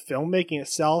filmmaking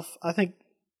itself, I think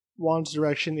Wan's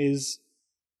direction is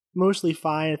mostly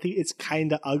fine. I think it's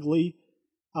kind of ugly,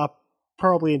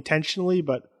 probably intentionally,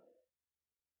 but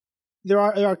there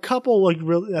are a couple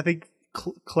really, I think,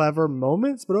 clever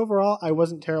moments. But overall, I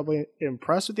wasn't terribly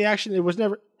impressed with the action.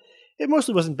 It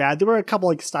mostly wasn't bad. There were a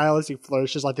couple stylistic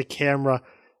flourishes, like the camera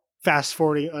fast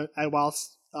forwarding while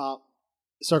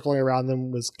circling around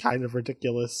them was kind of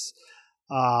ridiculous.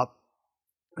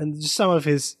 And just some of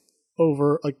his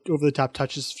over the top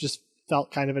touches just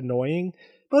felt kind of annoying.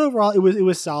 But overall, it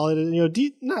was solid, and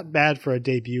not bad for a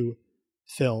debut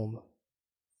film.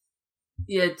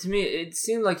 Yeah, to me, it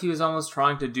seemed like he was almost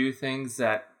trying to do things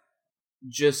that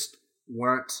just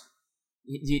weren't.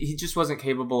 He just wasn't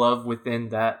capable of within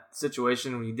that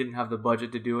situation when he didn't have the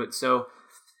budget to do it. So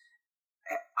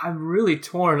I'm really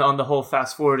torn on the whole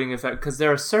fast forwarding effect, because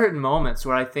there are certain moments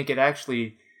where I think it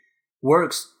actually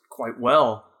works quite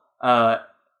well, and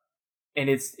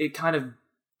it kind of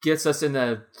gets us in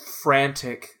the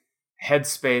frantic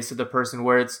headspace of the person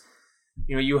where it's,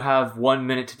 you have 1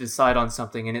 minute to decide on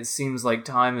something, and it seems like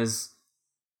time is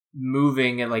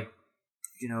moving at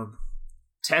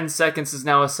 10 seconds is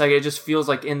now a second. It just feels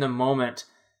like in the moment,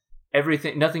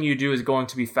 nothing you do is going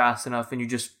to be fast enough, and you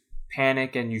just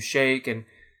panic and you shake. And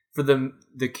for the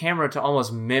camera to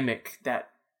almost mimic that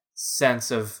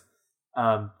sense of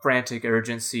frantic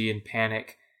urgency and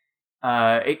panic,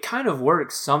 it kind of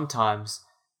works sometimes.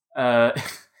 In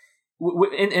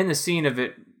the scene of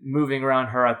it moving around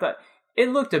her, I thought it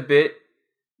looked a bit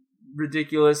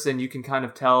ridiculous, and you can kind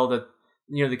of tell that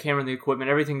the camera and the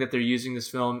equipment, everything that they're using this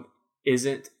film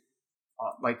wasn't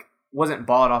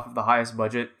bought off of the highest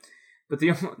budget. But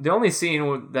the only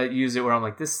scene that used it where I'm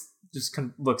like, this just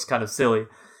looks kind of silly,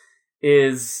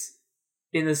 is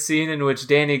in the scene in which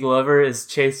Danny Glover is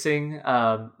chasing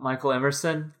Michael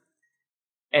Emerson,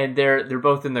 and they're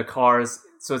both in the cars.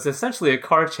 So it's essentially a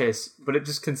car chase, but it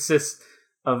just consists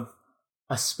of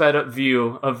a sped up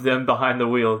view of them behind the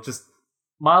wheel, just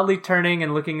mildly turning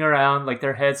and looking around, like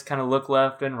their heads kind of look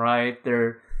left and right.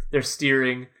 They're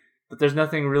steering, but there's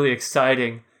nothing really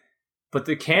exciting. But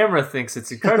the camera thinks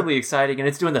it's incredibly exciting, and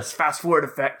it's doing this fast forward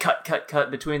effect, cut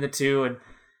between the two, and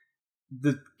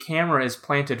the camera is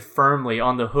planted firmly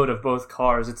on the hood of both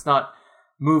cars. It's not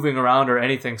moving around or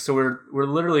anything. So we're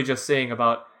literally just seeing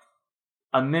about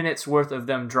a minute's worth of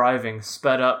them driving,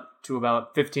 sped up to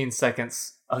about 15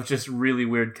 seconds of just really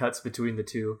weird cuts between the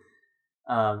two,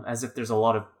 as if there's a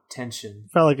lot of tension.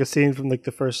 Felt like a scene from the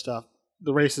first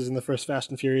the races in the first Fast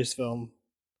and Furious film.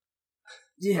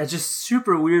 Yeah, just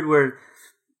super weird, where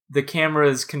the camera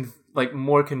is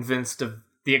more convinced of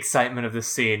the excitement of the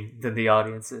scene than the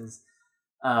audience is.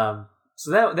 So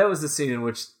that was the scene in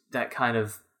which that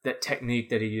technique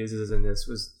that he uses in this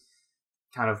was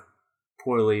kind of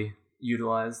poorly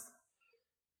utilized.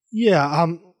 Yeah,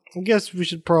 I guess we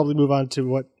should probably move on to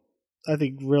what I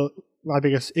think my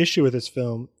biggest issue with this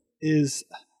film is.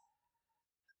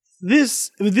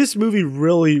 This movie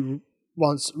really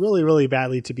wants really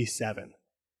badly to be 7.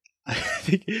 I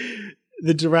think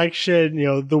the direction,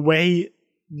 the way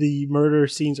the murder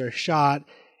scenes are shot,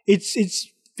 it's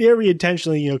very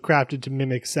intentionally, crafted to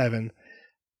mimic 7.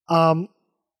 And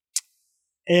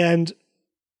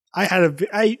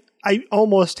I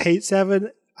almost hate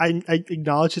 7. I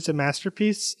acknowledge it's a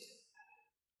masterpiece,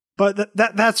 but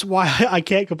that's why I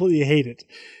can't completely hate it.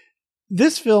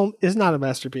 This film is not a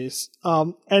masterpiece,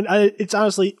 and it's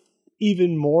honestly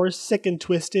even more sick and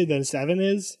twisted than 7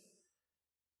 is.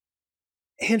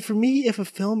 And for me, if a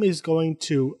film is going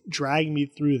to drag me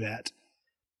through that,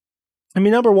 I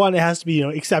mean, number one, it has to be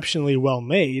exceptionally well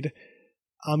made,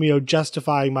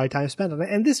 justifying my time spent on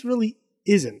it. And this really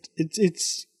isn't.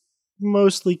 It's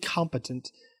mostly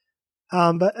competent,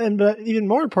 but even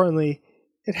more importantly,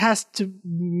 it has to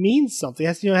mean something.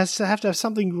 It has to have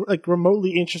something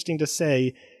remotely interesting to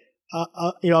say,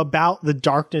 about the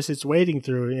darkness it's wading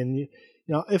through. And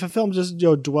if a film just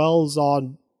dwells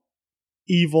on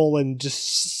evil and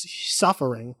just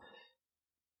suffering,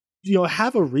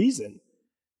 have a reason.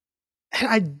 And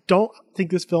I don't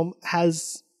think this film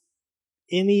has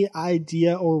any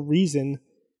idea or reason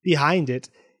behind it.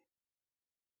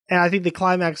 And I think the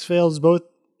climax fails both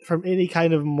from any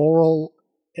kind of moral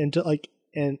and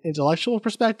an intellectual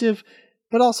perspective,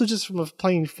 but also just from a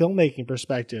plain filmmaking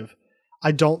perspective.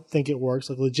 I don't think it works.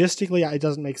 Logistically, it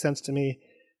doesn't make sense to me.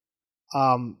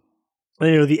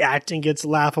 The acting gets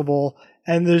laughable,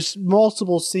 and there's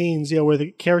multiple scenes, where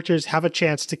the characters have a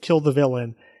chance to kill the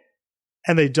villain,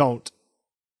 and they don't.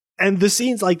 And the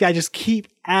scenes like that just keep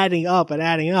adding up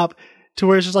to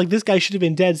where it's just this guy should have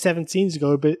been dead 7 scenes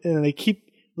ago, and they keep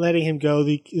letting him go.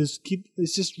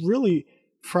 It's just really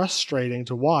frustrating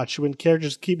to watch when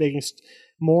characters keep making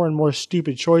more and more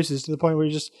stupid choices, to the point where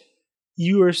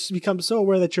you become so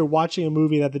aware that you're watching a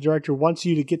movie that the director wants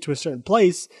you to get to a certain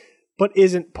place, but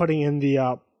isn't putting in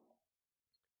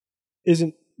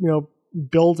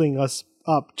building us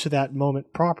up to that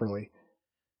moment properly.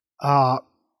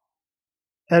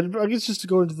 and I guess just to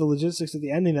go into the logistics of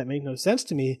the ending that make no sense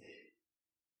to me,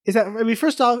 is that, I mean,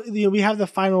 first off, we have the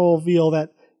final reveal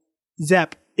that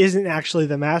Zepp isn't actually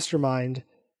the mastermind,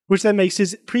 which then makes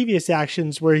his previous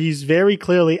actions, where he's very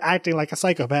clearly acting like a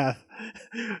psychopath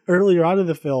earlier on in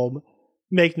the film,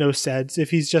 make no sense. If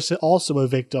he's just also a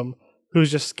victim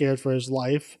who's just scared for his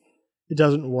life, it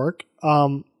doesn't work.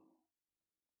 And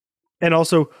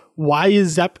also, why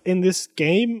is Zepp in this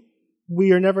game?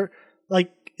 We are never,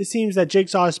 like, it seems that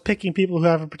Jigsaw is picking people who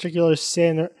have a particular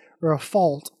sin or a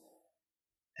fault,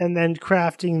 and then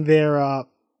crafting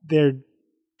their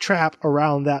trap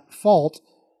around that fault.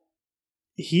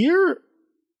 Here,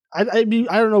 I mean,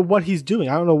 I don't know what he's doing.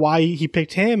 I don't know why he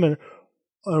picked him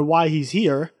or why he's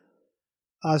here.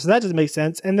 So that doesn't make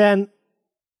sense. And then,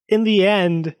 in the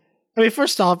end, I mean,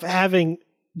 first off, having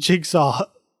Jigsaw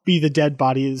be the dead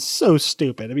body is so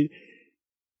stupid. I mean,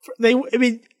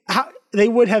 they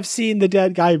would have seen the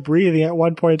dead guy breathing at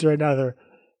one point or another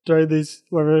during these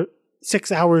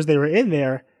 6 hours they were in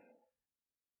there.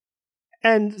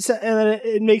 And then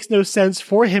it makes no sense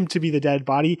for him to be the dead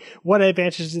body. What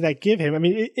advantage does that give him? I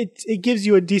mean, it gives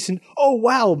you a decent, oh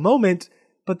wow, moment,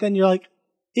 but then you're like,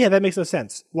 yeah, that makes no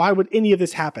sense. Why would any of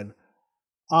this happen?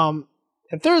 And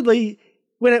thirdly,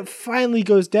 when it finally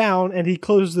goes down and he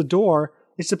closes the door,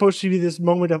 it's supposed to be this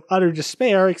moment of utter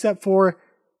despair, except for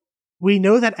we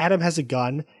know that Adam has a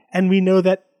gun, and we know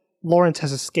that Lawrence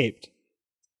has escaped.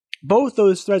 Both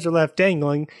those threads are left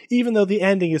dangling, even though the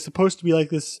ending is supposed to be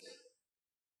like this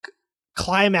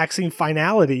climaxing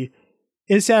finality.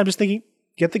 Instead, I'm just thinking,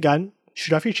 get the gun,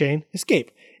 shoot off your chain,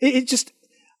 escape. It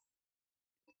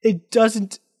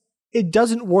doesn't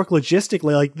work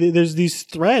logistically. Like, there's these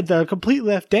threads that are completely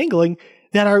left dangling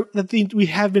we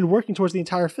have been working towards the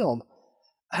entire film.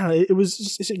 I don't know,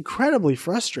 it's incredibly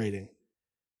frustrating.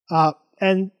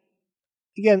 And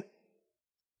again,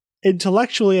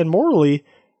 intellectually and morally,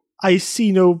 I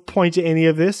see no point to any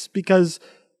of this, because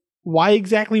why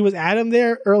exactly was Adam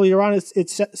there earlier on? It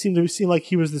seemed like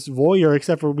he was this voyeur,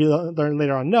 except for we learn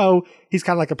later on, no, he's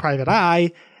kind of like a private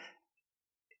eye.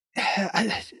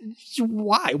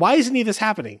 Why? Why isn't any of this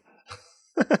happening?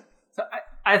 So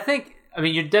I think, I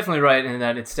mean, you're definitely right in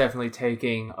that it's definitely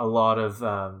taking a lot of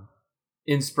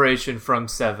inspiration from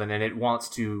Seven, and it wants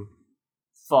to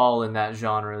fall in that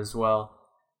genre as well.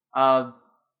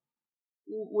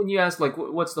 When you ask, like,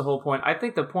 what's the whole point? I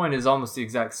think the point is almost the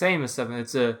exact same as Seven.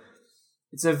 It's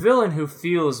a villain who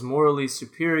feels morally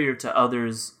superior to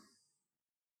others,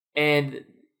 and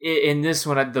in this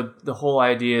one, the whole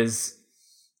idea is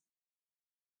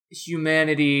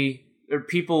humanity, or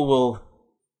people will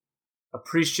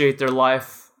appreciate their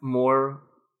life more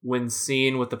when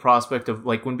seen with the prospect of,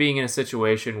 like, when being in a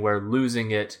situation where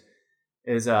losing it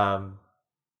is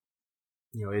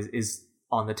is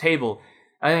on the table.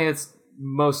 I think it's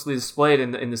mostly displayed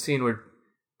in the scene where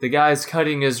the guy's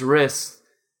cutting his wrist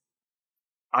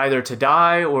either to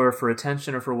die or for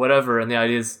attention or for whatever, and the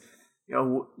idea is,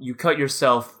 you cut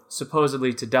yourself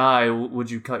supposedly to die. Would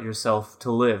you cut yourself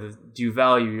to live? Do you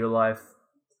value your life?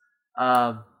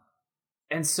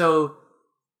 And so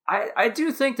I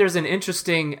do think there's an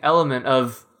interesting element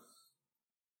of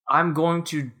I'm going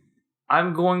to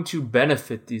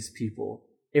benefit these people.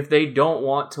 If they don't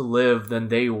want to live, then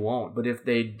they won't. But if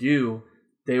they do,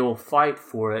 they will fight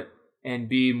for it and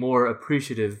be more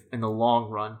appreciative in the long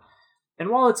run. And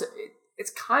while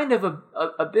it's kind of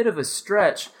a bit of a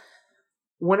stretch,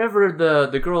 whenever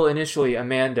the girl initially,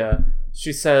 Amanda,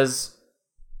 she says,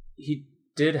 he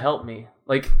did help me.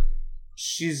 Like,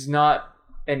 she's not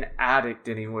an addict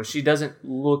anymore. She doesn't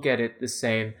look at it the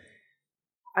same.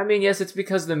 I mean, yes, it's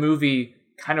because the movie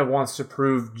kind of wants to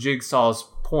prove Jigsaw's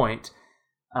point,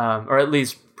 or at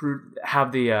least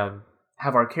have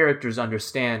our characters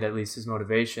understand at least his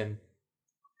motivation.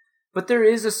 But there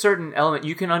is a certain element.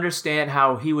 You can understand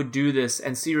how he would do this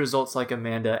and see results like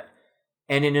Amanda,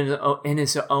 and in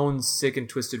his own sick and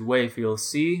twisted way feel,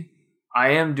 see, I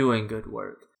am doing good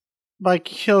work. By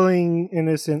killing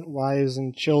innocent wives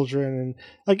and children, and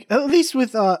like, at least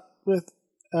with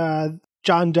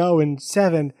John Doe in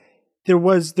Seven, there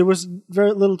was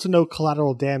very little to no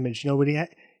collateral damage. When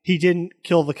he didn't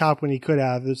kill the cop when he could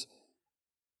have.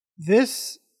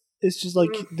 This is just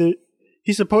like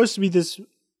he's supposed to be this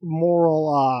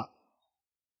moral,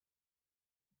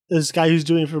 this guy who's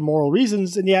doing it for moral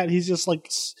reasons, and yet he's just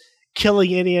like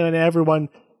killing anyone and everyone.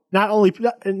 Not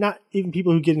even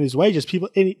people who get in his way, just people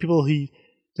he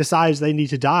decides they need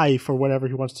to die for whatever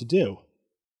he wants to do.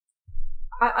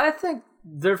 I think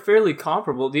they're fairly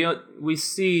comparable. We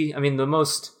see, I mean, the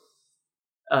most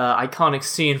iconic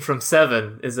scene from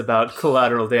Seven is about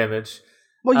collateral damage.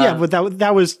 Well, yeah, but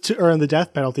that was to earn the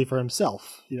death penalty for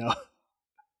himself, you know.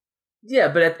 Yeah,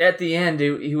 but at the end,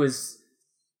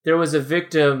 there was a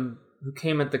victim who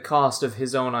came at the cost of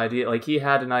his own idea. Like, he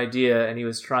had an idea and he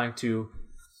was trying to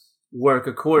work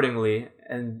accordingly,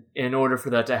 and in order for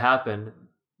that to happen,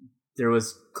 there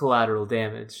was collateral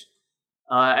damage.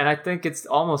 And I think it's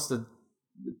almost a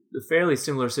fairly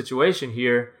similar situation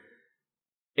here,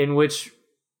 in which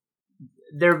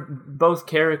they're both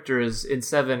characters in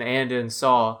Seven and in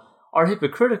Saw are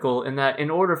hypocritical in that in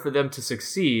order for them to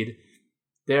succeed,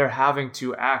 they're having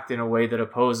to act in a way that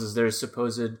opposes their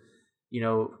supposed,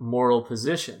 moral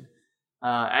position.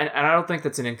 And I don't think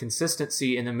that's an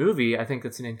inconsistency in the movie. I think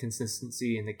that's an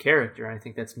inconsistency in the character. And I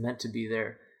think that's meant to be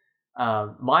there.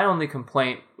 My only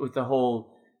complaint with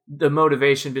the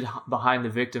motivation behind the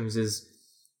victims is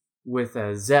with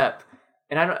Zepp.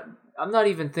 And I'm not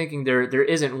even thinking there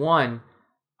isn't one.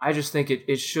 I just think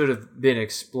it should have been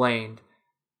explained.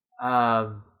 He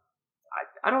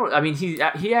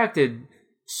acted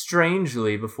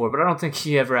strangely before, but I don't think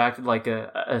he ever acted like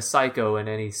a psycho in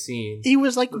any scene. He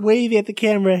was like waving at the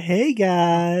camera, "Hey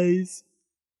guys."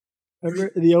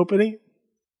 Remember the opening?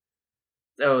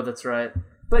 Oh, that's right.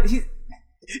 But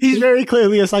he's very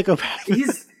clearly a psychopath.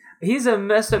 he's a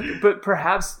messed up, but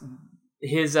perhaps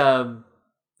his the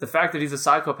fact that he's a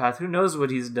psychopath, who knows what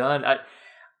he's done.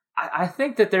 I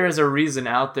think that there is a reason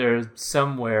out there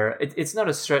somewhere. It's not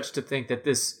a stretch to think that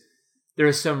there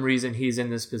is some reason he's in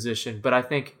this position, but I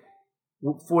think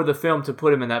for the film to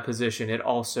put him in that position,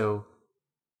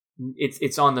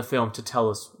 it's on the film to tell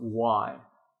us why.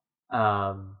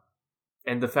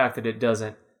 And the fact that it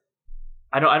doesn't,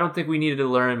 I don't think we needed to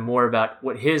learn more about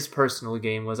what his personal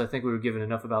game was. I think we were given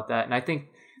enough about that. And I think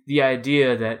the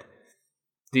idea that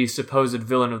the supposed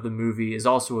villain of the movie is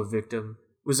also a victim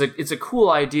it's a cool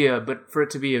idea, but for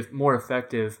it to be more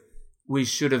effective, we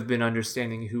should have been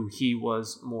understanding who he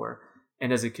was more.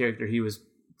 And as a character, he was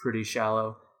pretty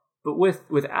shallow. But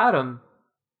with Adam,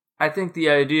 I think the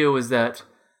idea was that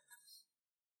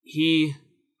he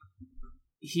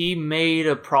made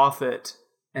a profit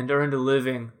and earned a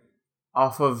living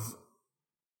off of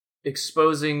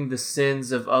exposing the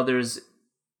sins of others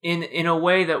in a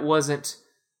way that wasn't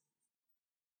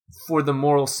for the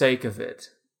moral sake of it.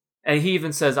 And he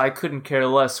even says, "I couldn't care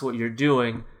less what you're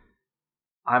doing.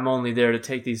 I'm only there to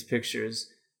take these pictures."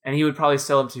 And he would probably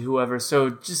sell them to whoever.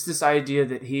 So just this idea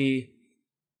that he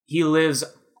lives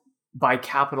by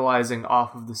capitalizing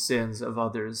off of the sins of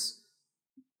others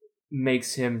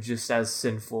makes him just as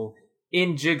sinful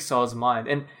in Jigsaw's mind.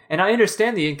 And I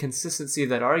understand the inconsistency of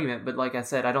that argument, but like I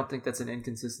said, I don't think that's an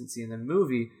inconsistency in the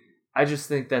movie. I just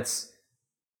think that's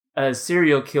a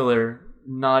serial killer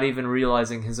not even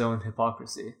realizing his own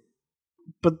hypocrisy.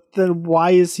 But then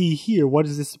why is he here? What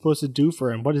is this supposed to do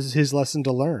for him? What is his lesson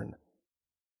to learn?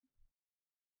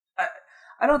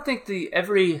 I don't think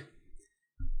every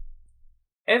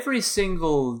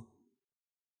single,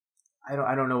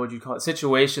 I don't know what you call it,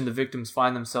 situation the victims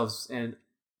find themselves in,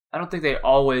 I don't think they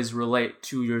always relate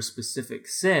to your specific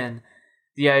sin.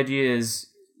 The idea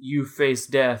is you face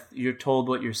death, you're told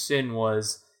what your sin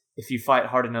was. If you fight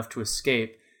hard enough to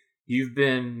escape, you've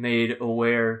been made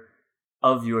aware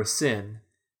of your sin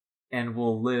and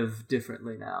will live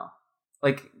differently now.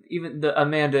 Like even the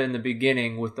Amanda in the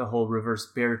beginning with the whole reverse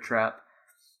bear trap,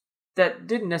 that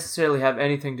didn't necessarily have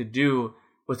anything to do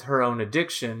with her own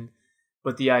addiction,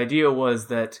 but the idea was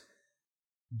that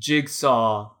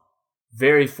Jigsaw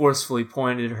very forcefully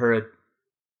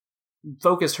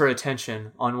focused her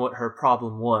attention on what her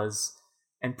problem was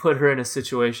and put her in a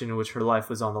situation in which her life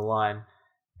was on the line,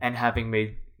 and having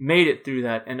made it through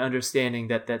that and understanding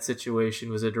that that situation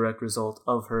was a direct result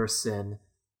of her sin,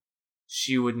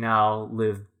 she would now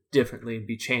live differently and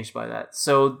be changed by that.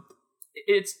 So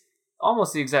it's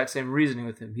almost the exact same reasoning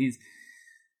with him.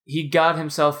 He got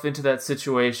himself into that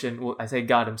situation. Well, I say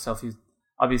got himself.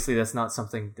 Obviously that's not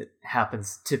something that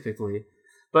happens typically,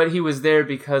 but he was there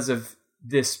because of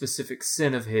this specific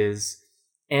sin of his.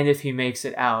 And if he makes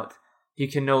it out, he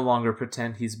can no longer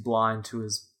pretend he's blind to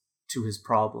his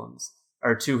problems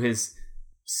or to his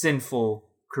sinful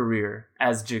career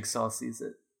as Jigsaw sees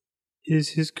it. Is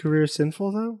his career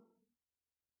sinful though?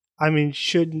 I mean,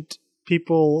 shouldn't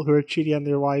people who are cheating on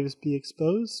their wives be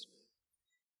exposed?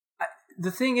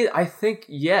 The thing is, I think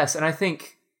yes, and I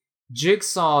think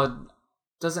Jigsaw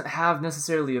doesn't have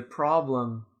necessarily a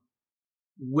problem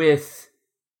with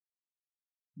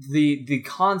the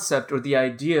concept or the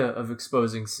idea of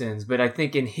exposing sins, but I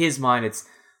think in his mind it's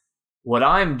what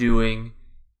I'm doing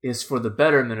is for the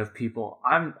betterment of people.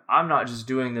 I'm not just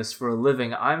doing this for a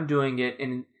living. I'm doing it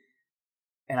and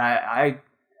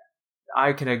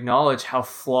I can acknowledge how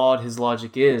flawed his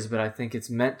logic is, but I think it's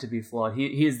meant to be flawed.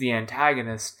 He is the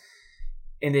antagonist,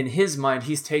 and in his mind,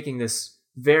 he's taking this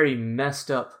very messed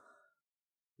up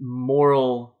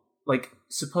moral, like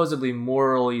supposedly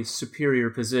morally superior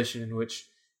position in which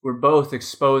we're both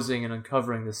exposing and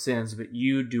uncovering the sins, but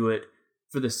you do it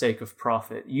for the sake of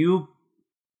profit.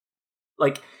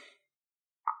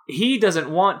 He doesn't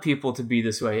want people to be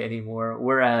this way anymore,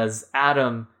 whereas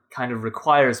Adam kind of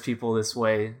requires people this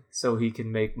way so he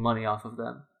can make money off of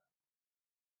them.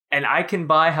 And I can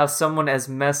buy how someone as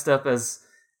messed up as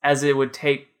it would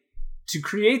take to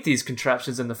create these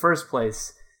contraptions in the first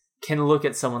place can look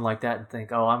at someone like that and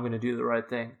think, oh, I'm going to do the right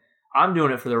thing. I'm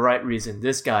doing it for the right reason.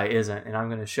 This guy isn't, and I'm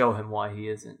going to show him why he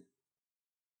isn't.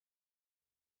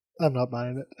 I'm not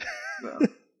buying it.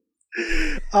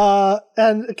 Well.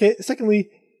 And okay, secondly,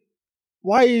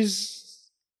 why is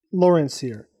Lawrence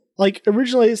here? Like,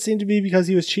 originally it seemed to be because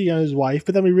he was cheating on his wife,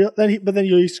 but then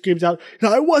he screams out,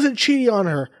 "No, I wasn't cheating on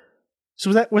her."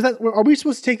 So are we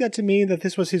supposed to take that to mean that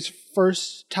this was his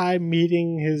first time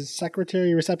meeting his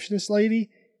secretary receptionist lady?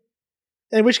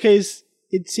 In which case,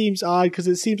 it seems odd because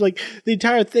it seems like the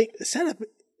entire thing setup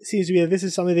seems to be that this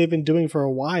is something they've been doing for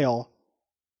a while.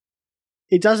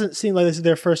 It doesn't seem like this is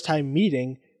their first time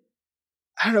meeting.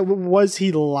 I don't know. Was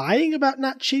he lying about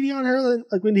not cheating on her?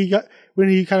 Like when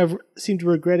he kind of seemed to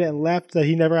regret it and left, that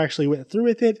he never actually went through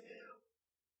with it.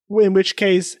 In which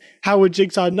case, how would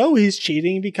Jigsaw know he's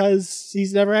cheating because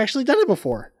he's never actually done it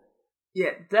before?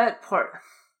 Yeah, that part.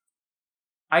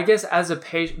 I guess as a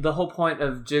patient, the whole point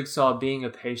of Jigsaw being a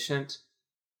patient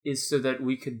is so that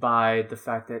we could buy the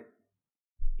fact that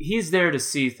he's there to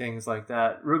see things like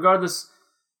that, regardless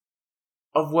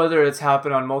of whether it's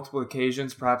happened on multiple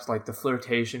occasions. Perhaps like the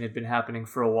flirtation had been happening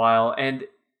for a while, and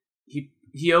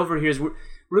he overhears,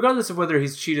 regardless of whether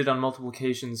he's cheated on multiple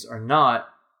occasions or not,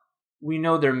 we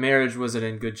know their marriage wasn't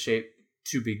in good shape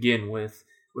to begin with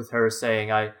her saying,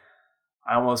 I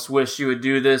almost wish you would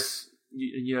do this,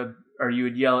 or you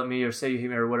would yell at me or say you hate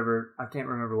me or whatever. I can't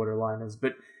remember what her line is,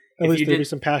 but at least there'd be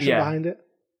some passion behind it.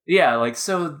 Yeah, like,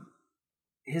 so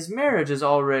his marriage is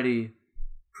already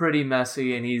pretty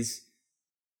messy, and he's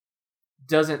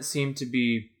doesn't seem to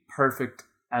be perfect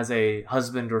as a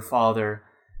husband or father,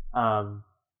 and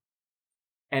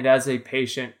as a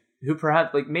patient who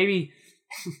perhaps, like, maybe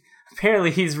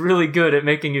apparently he's really good at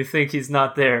making you think he's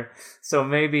not there, so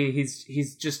maybe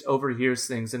he's just overhears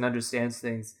things and understands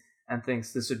things and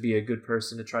thinks this would be a good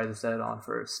person to try this out on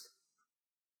first.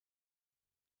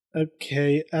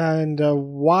 Okay, and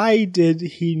why did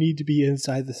he need to be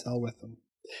inside the cell with them?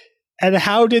 And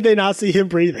how did they not see him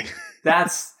breathing?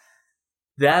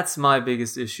 That's my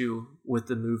biggest issue with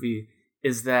the movie,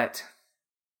 is that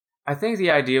I think the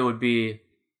idea would be,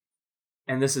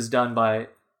 and this is done by,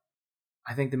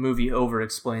 I think the movie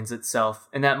over-explains itself.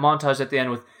 And that montage at the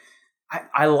end with,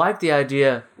 I like the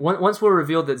idea, once we're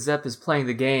revealed that Zepp is playing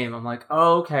the game, I'm like,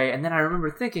 oh, okay. And then I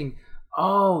remember thinking,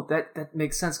 oh, that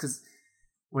makes sense, because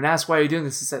when asked why are you doing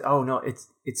this, he said, oh, no,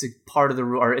 it's a part of the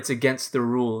rule, or it's against the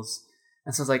rules.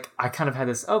 And so it's like, I kind of had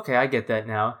this, okay, I get that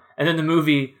now. And then the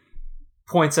movie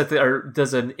points at or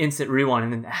does an instant rewind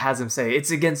and then has him say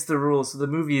it's against the rules. So the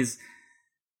movie is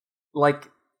like,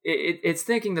 it's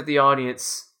thinking that the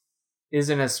audience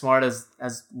isn't as smart as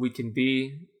we can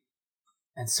be,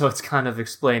 and so it's kind of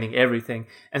explaining everything.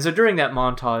 And so during that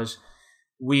montage,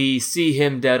 we see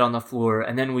him dead on the floor,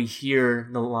 and then we hear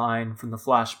the line from the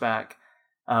flashback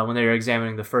when they were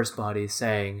examining the first body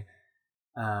saying,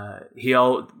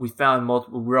 we found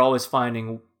multiple, we're always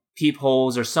finding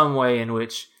peepholes or some way in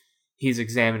which he's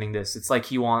examining this. It's like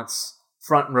he wants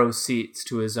front row seats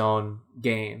to his own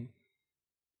game.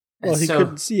 Well, he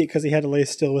couldn't see it because he had to lay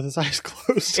still with his eyes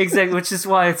closed. Exactly, which is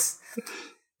why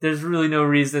there's really no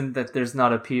reason that there's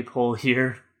not a peephole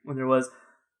here when there was.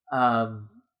 And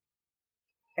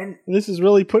this is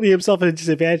really putting himself at a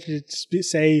disadvantage to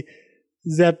say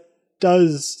Zepp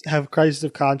does have crisis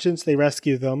of conscience. They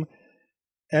rescue them,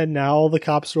 and now the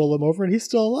cops roll him over, and he's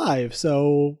still alive.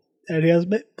 So, and he has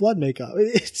blood makeup.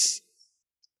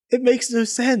 It makes no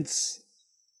sense.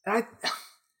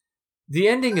 The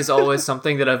ending is always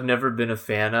something that I've never been a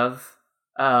fan of.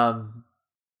 The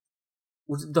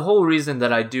whole reason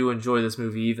that I do enjoy this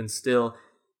movie even still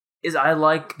is I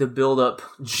like the build-up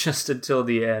just until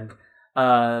the end.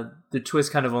 The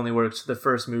twist kind of only works for the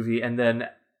first movie, and then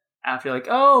after you're like,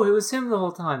 oh, it was him the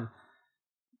whole time.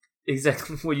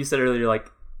 Exactly what you said earlier, like,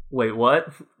 wait,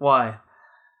 what? Why?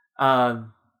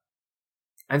 And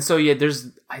so, yeah,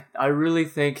 I really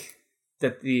think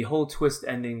that the whole twist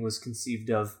ending was conceived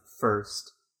of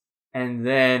first. And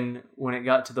then when it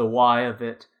got to the why of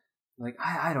it, like,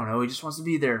 I don't know, he just wants to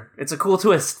be there. It's a cool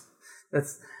twist.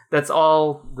 that's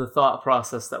all the thought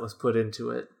process that was put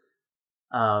into it.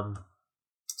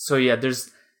 So yeah,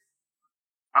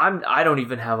 I don't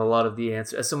even have a lot of the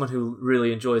answers. As someone who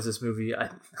really enjoys this movie, I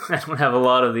don't have a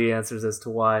lot of the answers as to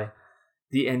why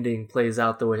the ending plays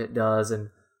out the way it does, and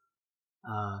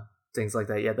things like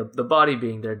that. Yeah, the body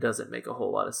being there doesn't make a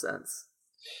whole lot of sense.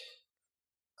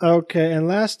 Okay, and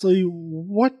lastly,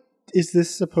 what is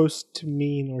this supposed to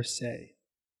mean or say?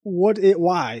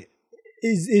 Why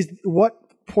is what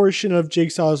portion of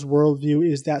Jigsaw's worldview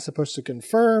is that supposed to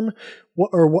confirm?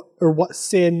 What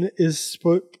sin is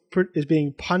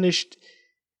being punished?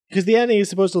 Because the ending is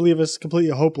supposed to leave us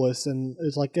completely hopeless, and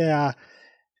it's like, yeah.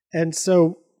 And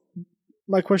so,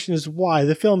 my question is why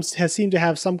the film has seemed to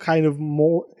have some kind of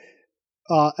more,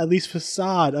 at least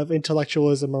facade of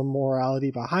intellectualism or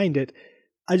morality behind it.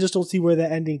 I just don't see where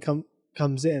the ending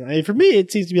comes in. I mean, for me,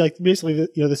 it seems to be like basically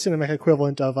the cinematic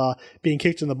equivalent of being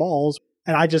kicked in the balls.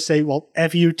 And I just say, well,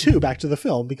 F you too, back to the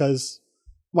film, because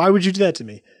why would you do that to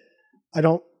me? I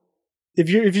don't. If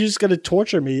you're just going to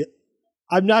torture me,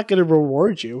 I'm not going to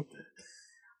reward you.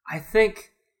 I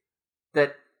think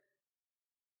that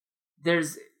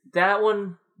there's that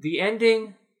one, the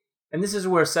ending, and this is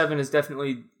where Seven is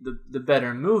definitely the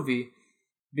better movie,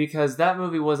 because that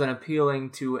movie wasn't appealing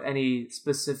to any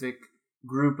specific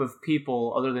group of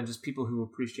people other than just people who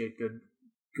appreciate good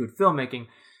filmmaking.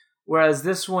 Whereas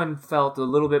this one felt a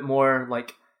little bit more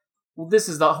like, well, this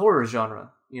is the horror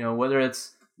genre. Whether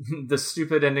it's the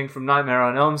stupid ending from Nightmare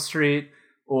on Elm Street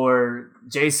or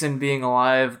Jason being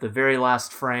alive, the very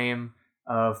last frame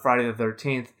of Friday the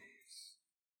 13th,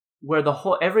 where the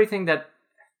whole everything that,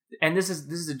 and this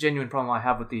is a genuine problem I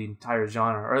have with the entire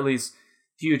genre, or at least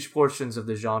huge portions of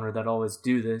the genre that always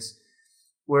do this,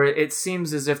 where it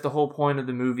seems as if the whole point of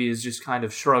the movie is just kind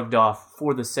of shrugged off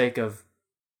for the sake of,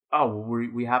 oh,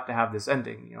 we have to have this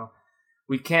ending.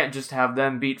 We can't just have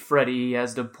them beat Freddy. He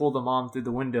has to pull the mom through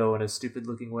the window in a stupid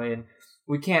looking way, and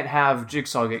we can't have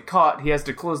Jigsaw get caught. He has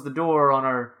to close the door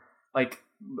on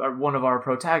one of our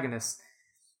protagonists.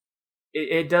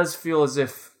 It does feel as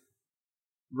if,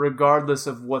 regardless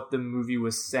of what the movie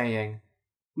was saying,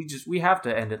 we have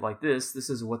to end it like this. This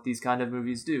is what these kind of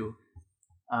movies do.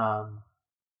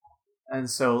 And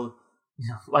so,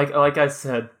 like I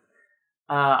said,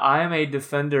 I am a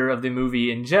defender of the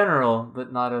movie in general,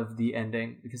 but not of the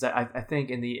ending, because I think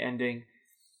in the ending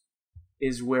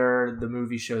is where the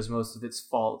movie shows most of its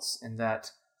faults, and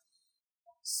that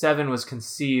Seven was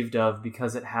conceived of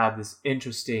because it had this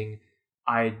interesting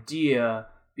idea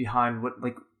behind what,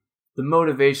 like, the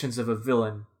motivations of a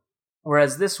villain.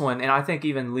 Whereas this one, and I think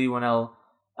even Leigh Whannell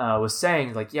was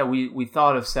saying, like, yeah, we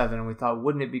thought of Seven, and we thought,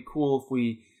 wouldn't it be cool if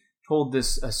we told a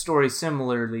story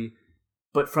similarly,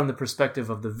 but from the perspective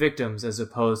of the victims as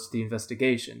opposed to the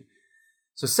investigation.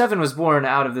 So Seven was born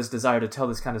out of this desire to tell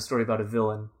this kind of story about a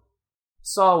villain.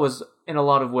 Saw was, in a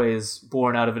lot of ways,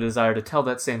 born out of a desire to tell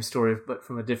that same story, but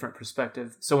from a different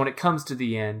perspective. So when it comes to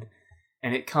the end,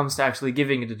 and it comes to actually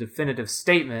giving it a definitive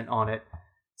statement on it,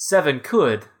 Seven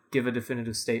could give a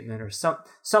definitive statement, or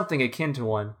something akin to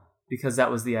one, because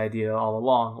that was the idea all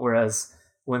along. Whereas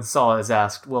when Saw is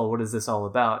asked, well, what is this all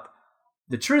about?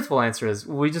 The truthful answer is,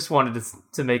 we just wanted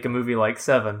to make a movie like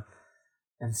Seven.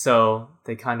 And so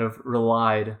they kind of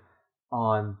relied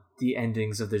on the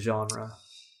endings of the genre.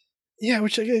 Yeah,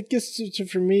 which I guess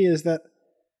for me is that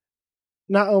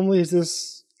not only is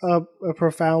this a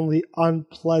profoundly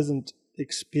unpleasant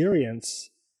experience,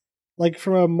 like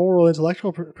from a moral,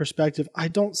 intellectual perspective, I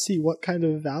don't see what kind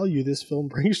of value this film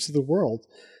brings to the world.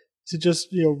 To just,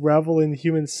 revel in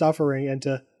human suffering and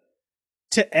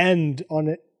to end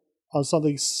on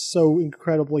something so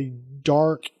incredibly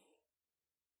dark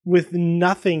with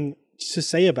nothing to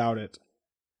say about it.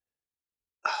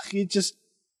 It just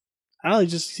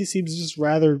seems just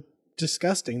rather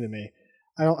disgusting to me.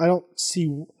 I don't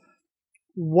see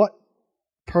what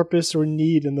purpose or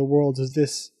need in the world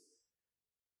does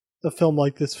a film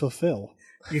like this fulfill.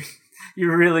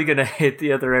 You're really gonna hate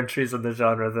the other entries in the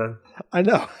genre, then. I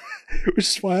know, which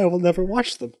is why I will never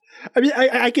watch them. I mean,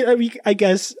 I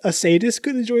guess a sadist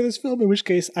could enjoy this film, in which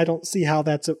case I don't see how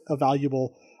that's a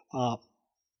valuable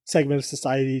segment of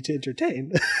society to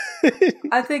entertain.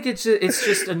 I think it's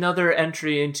just another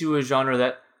entry into a genre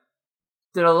that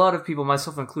a lot of people,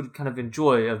 myself included, kind of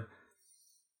enjoy. Of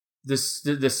this,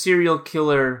 the serial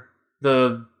killer,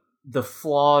 the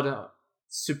flawed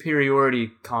superiority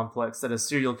complex that a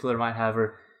serial killer might have,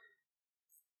 or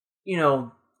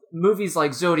movies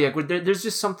like Zodiac, where there's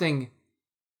just something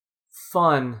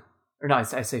fun, or no, I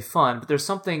say fun, but there's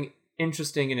something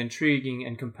interesting and intriguing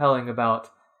and compelling about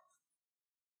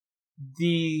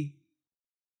the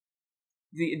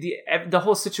the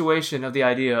whole situation of the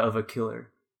idea of a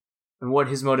killer and what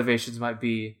his motivations might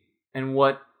be, and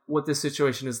what this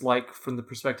situation is like from the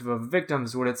perspective of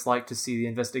victims, what it's like to see the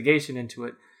investigation into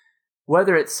it,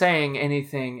 whether it's saying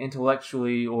anything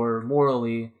intellectually or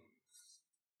morally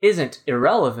isn't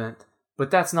irrelevant,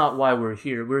 but that's not why we're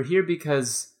here. We're here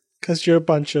because you're a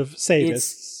bunch of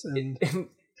sadists.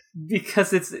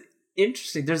 Because it's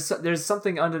interesting. There's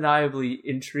something undeniably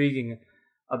intriguing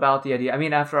about the idea. I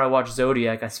mean, after I watched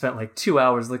Zodiac, I spent like 2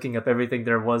 hours looking up everything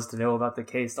there was to know about the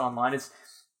case online. It's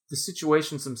the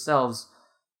situations themselves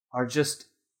are just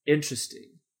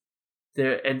interesting.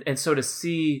 And so to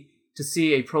see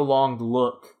a prolonged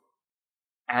look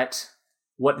at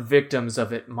what victims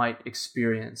of it might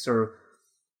experience, or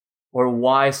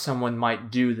why someone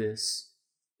might do this,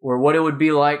 or what it would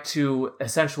be like to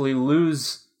essentially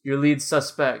lose your lead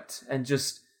suspect and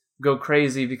just go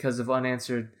crazy because of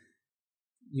unanswered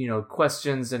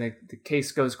questions, and the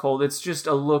case goes cold. It's just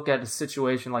a look at a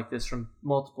situation like this from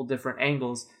multiple different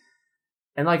angles.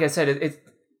 And like I said, it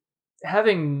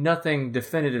having nothing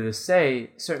definitive to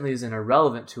say certainly isn't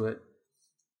irrelevant to it,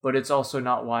 but it's also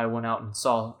not why I went out and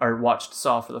watched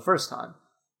Saw for the first time.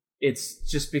 It's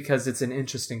just because it's an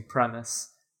interesting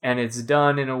premise, and it's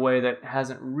done in a way that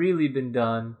hasn't really been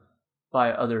done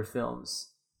by other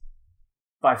films,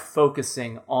 by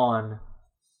focusing on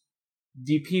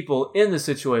the people in the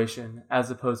situation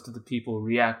as opposed to the people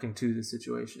reacting to the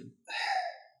situation.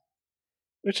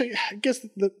 Which I guess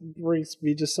that brings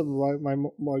me to some of my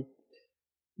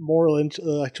moral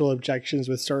intellectual objections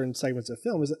with certain segments of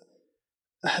film. Is that,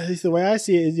 at least the way I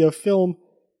see it, is film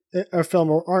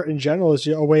or art in general is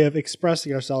a way of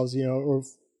expressing ourselves,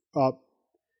 or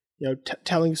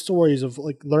telling stories, of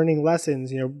like learning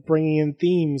lessons, bringing in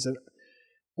themes,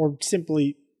 or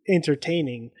simply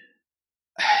entertaining.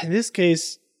 In this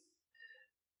case,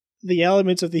 the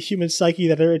elements of the human psyche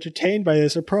that are entertained by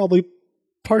this are probably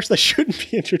parts that shouldn't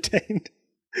be entertained.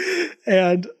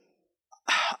 And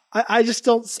I just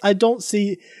don't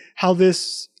see how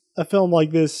a film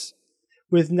like this,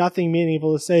 with nothing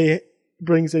meaningful to say,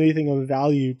 brings anything of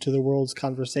value to the world's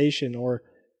conversation or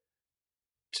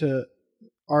to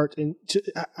art. And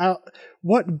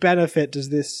what benefit does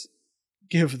this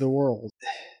give the world?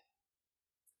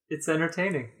 It's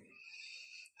entertaining.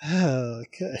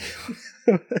 Okay.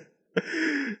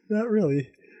 Not really.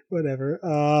 Whatever.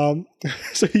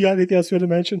 So you got anything else you want to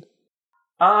mention?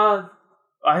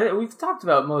 We've talked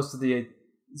about most of the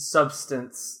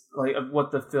substance, like of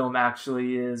what the film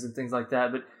actually is and things like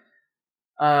that. But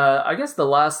I guess the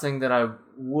last thing that I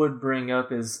would bring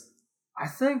up is, I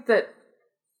think that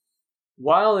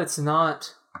while it's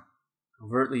not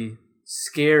overtly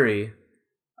scary,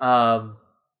 there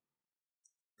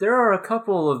are a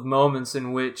couple of moments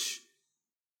in which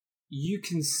you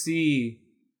can see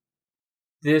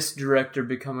this director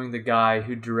becoming the guy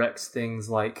who directs things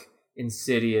like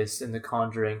Insidious and The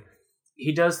Conjuring.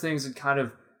 He does things in kind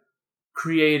of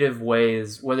creative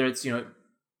ways, whether it's,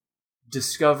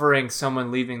 discovering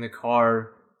someone leaving the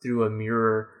car through a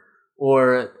mirror,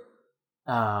 or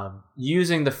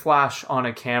using the flash on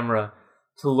a camera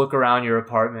to look around your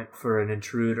apartment for an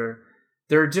intruder.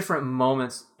 There are different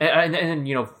moments, and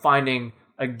finding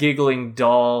a giggling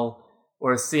doll,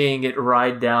 or seeing it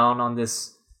ride down on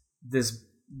this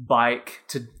bike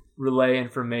to relay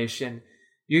information.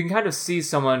 You can kind of see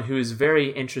someone who is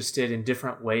very interested in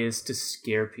different ways to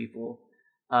scare people.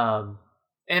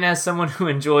 And as someone who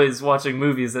enjoys watching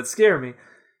movies that scare me,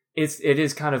 it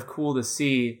is kind of cool to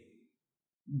see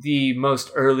the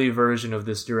most early version of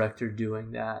this director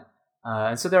doing that.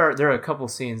 And so there are a couple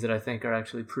scenes that I think are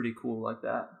actually pretty cool like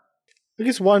that. I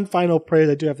guess one final praise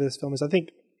I do have for this film is I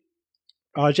think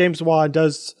James Wan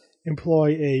does employ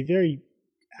a very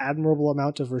admirable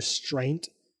amount of restraint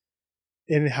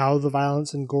in how the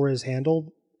violence and gore is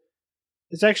handled.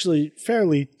 It's actually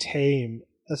fairly tame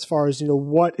as far as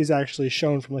what is actually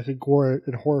shown from like a gore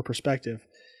and horror perspective.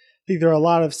 I think there are a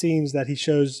lot of scenes that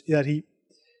he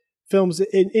films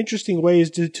in interesting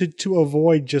ways to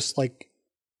avoid just like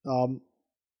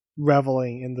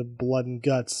reveling in the blood and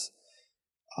guts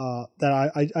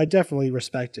that I definitely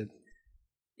respected.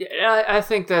 Yeah, I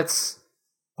think that's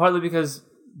partly because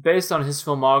based on his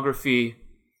filmography,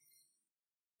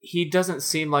 he doesn't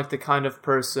seem like the kind of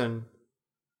person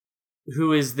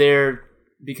who is there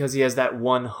because he has that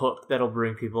one hook that'll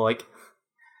bring people. Like,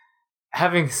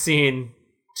 having seen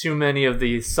too many of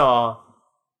the Saw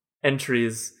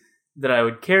entries that I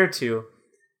would care to,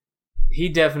 he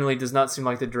definitely does not seem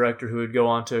like the director who would go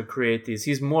on to create these.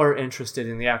 He's more interested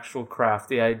in the actual craft,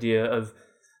 the idea of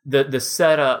the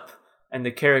setup and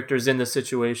the characters in the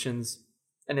situations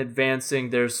and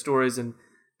advancing their stories and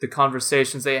the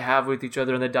conversations they have with each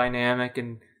other and the dynamic,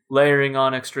 and layering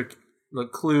on extra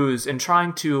clues and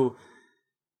trying to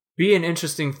be an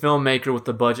interesting filmmaker with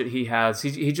the budget he has.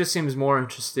 He just seems more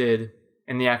interested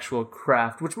in the actual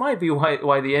craft, which might be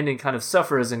why the ending kind of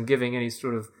suffers in giving any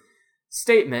sort of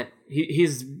statement.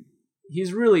 He's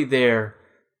really there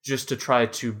just to try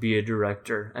to be a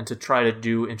director and to try to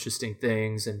do interesting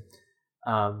things and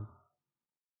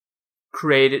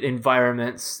create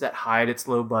environments that hide its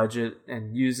low budget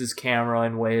and uses camera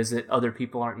in ways that other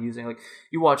people aren't using. Like,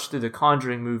 you watch through the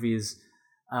Conjuring movies,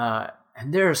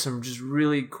 and there are some just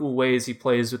really cool ways he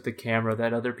plays with the camera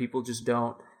that other people just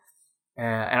don't.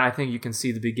 And I think you can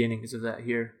see the beginnings of that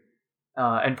here.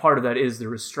 And part of that is the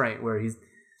restraint, where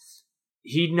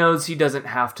he knows he doesn't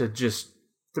have to just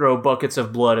throw buckets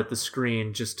of blood at the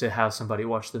screen just to have somebody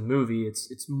watch the movie.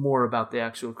 It's more about the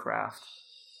actual craft.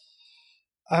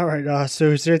 All right.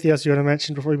 So is there anything else you want to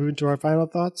mention before we move into our final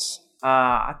thoughts?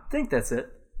 I think that's it.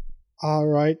 All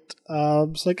right.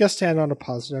 So I guess to end on a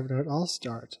positive note, I'll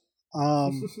start.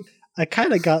 I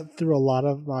kind of got through a lot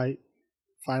of my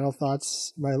final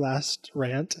thoughts, my last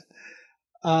rant.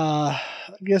 I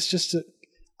guess just to,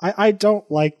 I don't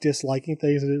like disliking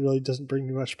things, and it really doesn't bring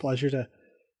me much pleasure to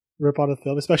rip on a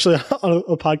film, especially on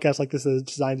a podcast like this that is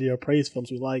designed to praise films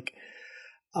we like.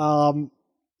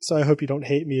 So I hope you don't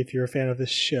hate me if you're a fan of this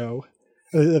show,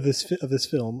 of this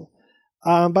film.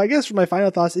 But I guess for my final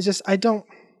thoughts, it's just I don't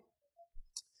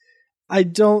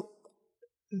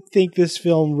think this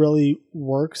film really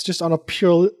works. Just on a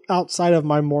pure, outside of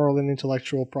my moral and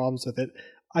intellectual problems with it,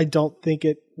 I don't think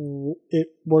it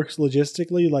works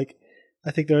logistically. Like, I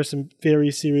think there are some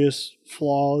very serious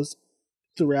flaws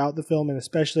throughout the film, and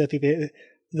especially I think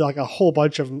like a whole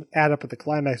bunch of them add up at the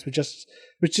climax, which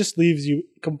just leaves you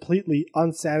completely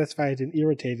unsatisfied and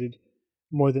irritated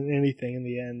more than anything in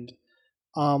the end.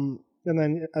 And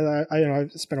then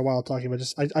I've spent a while talking about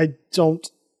I don't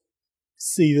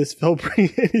see this film bring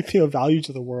anything of value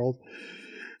to the world.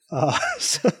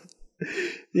 So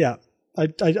yeah, I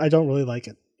don't really like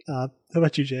it. How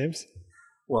about you, James?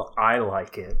 Well, I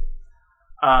like it.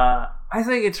 I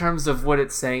think in terms of what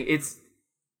it's saying,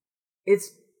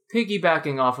 it's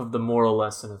piggybacking off of the moral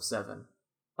lesson of Seven.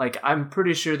 Like, I'm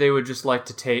pretty sure they would just like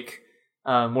to take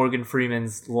Morgan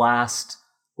Freeman's last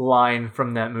line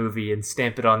from that movie and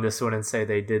stamp it on this one and say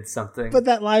they did something. But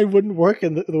that line wouldn't work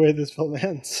in the way this film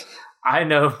ends. I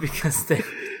know,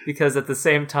 because at the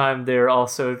same time they're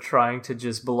also trying to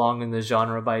just belong in the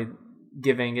genre by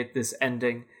giving it this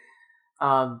ending.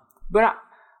 But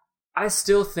I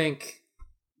still think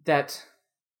that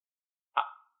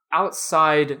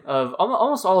outside of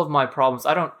almost all of my problems,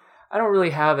 I don't really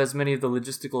have as many of the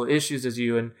logistical issues as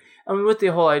you. And I mean, with the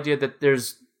whole idea that there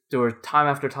were time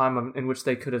after time in which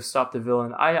they could have stopped the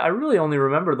villain, I really only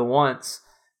remember the once.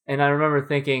 And I remember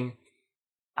thinking,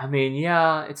 I mean,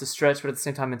 yeah, it's a stretch, but at the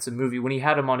same time, it's a movie. When he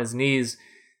had him on his knees,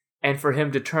 and for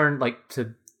him to turn, like,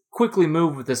 to quickly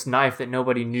move with this knife that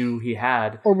nobody knew he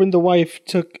had. Or when the wife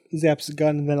took Zapp's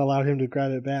gun and then allowed him to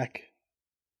grab it back.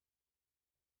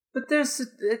 But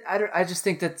I just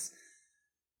think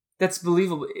that's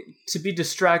believable. To be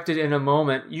distracted in a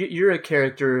moment, you're a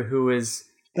character who is.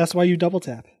 That's why you double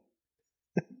tap.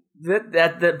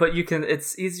 But you can.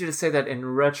 It's easier to say that in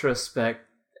retrospect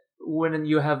when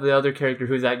you have the other character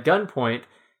who's at gunpoint,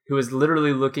 who is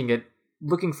literally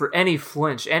looking for any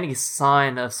flinch, any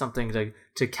sign of something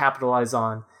to capitalize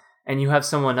on, and you have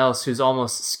someone else who's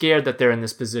almost scared that they're in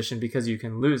this position because you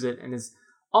can lose it, and is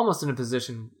almost in a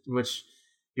position in which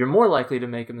you're more likely to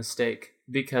make a mistake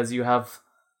because you have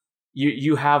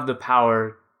the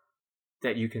power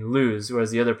that you can lose, whereas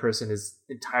the other person is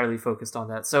entirely focused on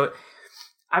that. So,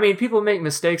 I mean, people make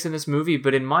mistakes in this movie,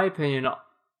 but in my opinion,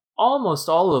 almost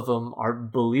all of them are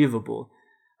believable.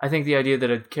 I think the idea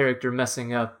that a character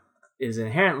messing up is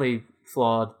inherently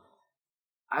flawed.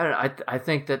 I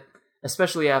think that,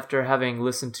 especially after having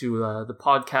listened to the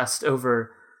podcast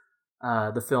over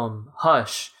the film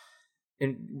Hush,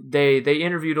 and they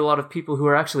interviewed a lot of people who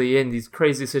are actually in these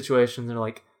crazy situations. And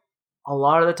like, a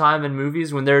lot of the time in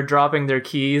movies, when they're dropping their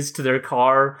keys to their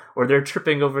car or they're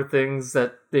tripping over things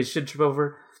that they should trip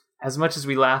over, as much as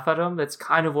we laugh at them, that's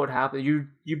kind of what happens.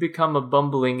 You become a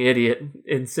bumbling idiot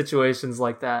in situations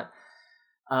like that.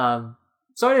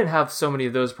 So I didn't have so many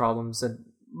of those problems. And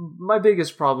my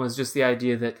biggest problem is just the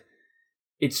idea that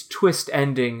its twist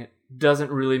ending doesn't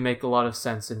really make a lot of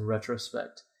sense in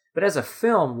retrospect. But as a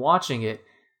film, watching it,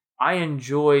 I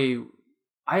enjoy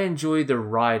the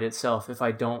ride itself.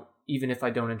 Even if I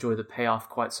don't enjoy the payoff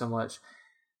quite so much,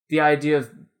 the idea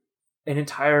of an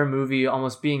entire movie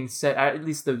almost being set, at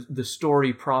least the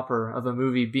story proper of a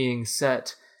movie being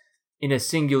set in a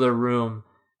singular room,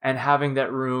 and having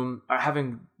that room, or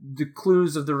having the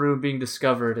clues of the room being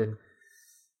discovered, and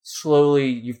slowly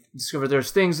you discover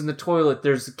there's things in the toilet,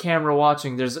 there's the camera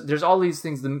watching, there's all these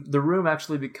things. The room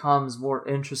actually becomes more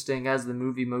interesting as the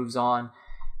movie moves on,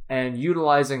 and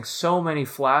utilizing so many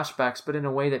flashbacks, but in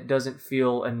a way that doesn't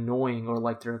feel annoying or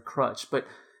like they're a crutch, but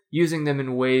using them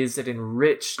in ways that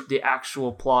enrich the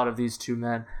actual plot of these two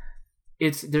men.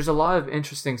 There's a lot of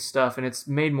interesting stuff, and it's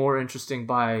made more interesting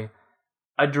by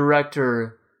a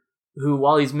director who,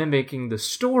 while he's mimicking the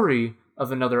story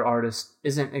of another artist,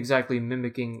 isn't exactly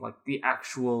mimicking like the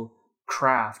actual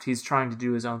craft. He's trying to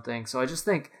do his own thing. So I just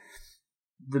think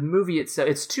the movie itself,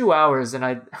 it's 2 hours, and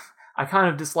I kind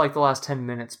of dislike the last 10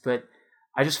 minutes, but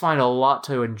I just find a lot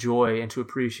to enjoy and to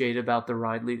appreciate about the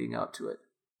ride leading up to it.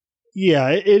 Yeah,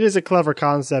 it is a clever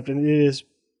concept, and it is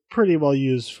pretty well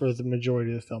used for the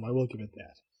majority of the film. I will give it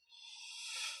that.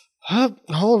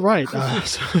 All right.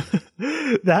 So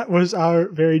that was our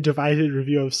very divided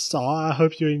review of Saw. I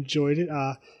hope you enjoyed it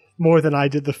more than I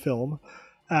did the film.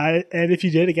 And if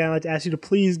you did, again, I'd like to ask you to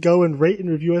please go and rate and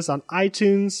review us on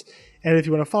iTunes. And if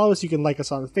you want to follow us, you can like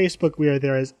us on Facebook. We are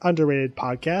there as Underrated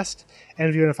Podcast. And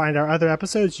if you want to find our other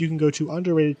episodes, you can go to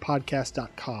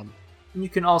underratedpodcast.com. You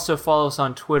can also follow us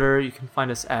on Twitter. You can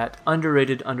find us at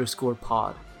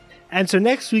underrated_pod. And so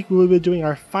next week we will be doing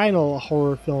our final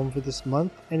horror film for this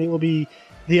month, and it will be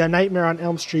the Nightmare on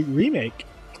Elm Street remake.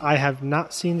 I have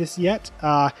not seen this yet,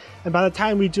 and by the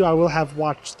time we do, I will have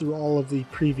watched through all of the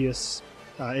previous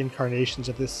incarnations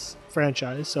of this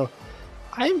franchise. So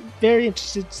I'm very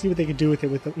interested to see what they can do with it,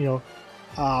 with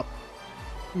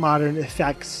modern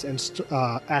effects and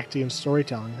acting and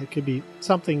storytelling. It could be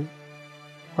something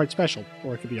quite special,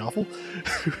 or it could be awful.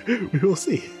 We will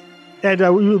see. And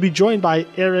we will be joined by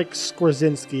Eric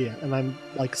Skwarczynski, and I'm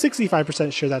like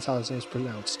 65% sure that's how his name is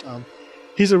pronounced.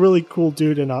 He's a really cool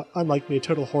dude, and unlike me, a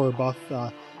total horror buff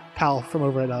pal from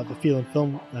over at the Feel and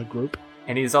Film group.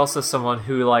 And he's also someone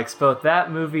who likes both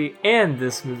that movie and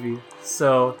this movie.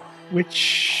 So,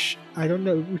 which I don't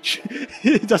know. Which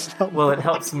it doesn't help. Well, it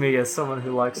helps me as someone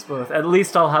who likes both. At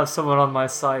least I'll have someone on my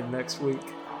side next week.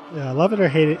 Yeah, love it or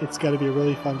hate it, it's got to be a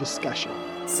really fun discussion.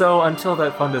 So until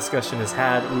that fun discussion is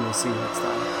had, we will see you next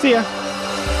time. See ya!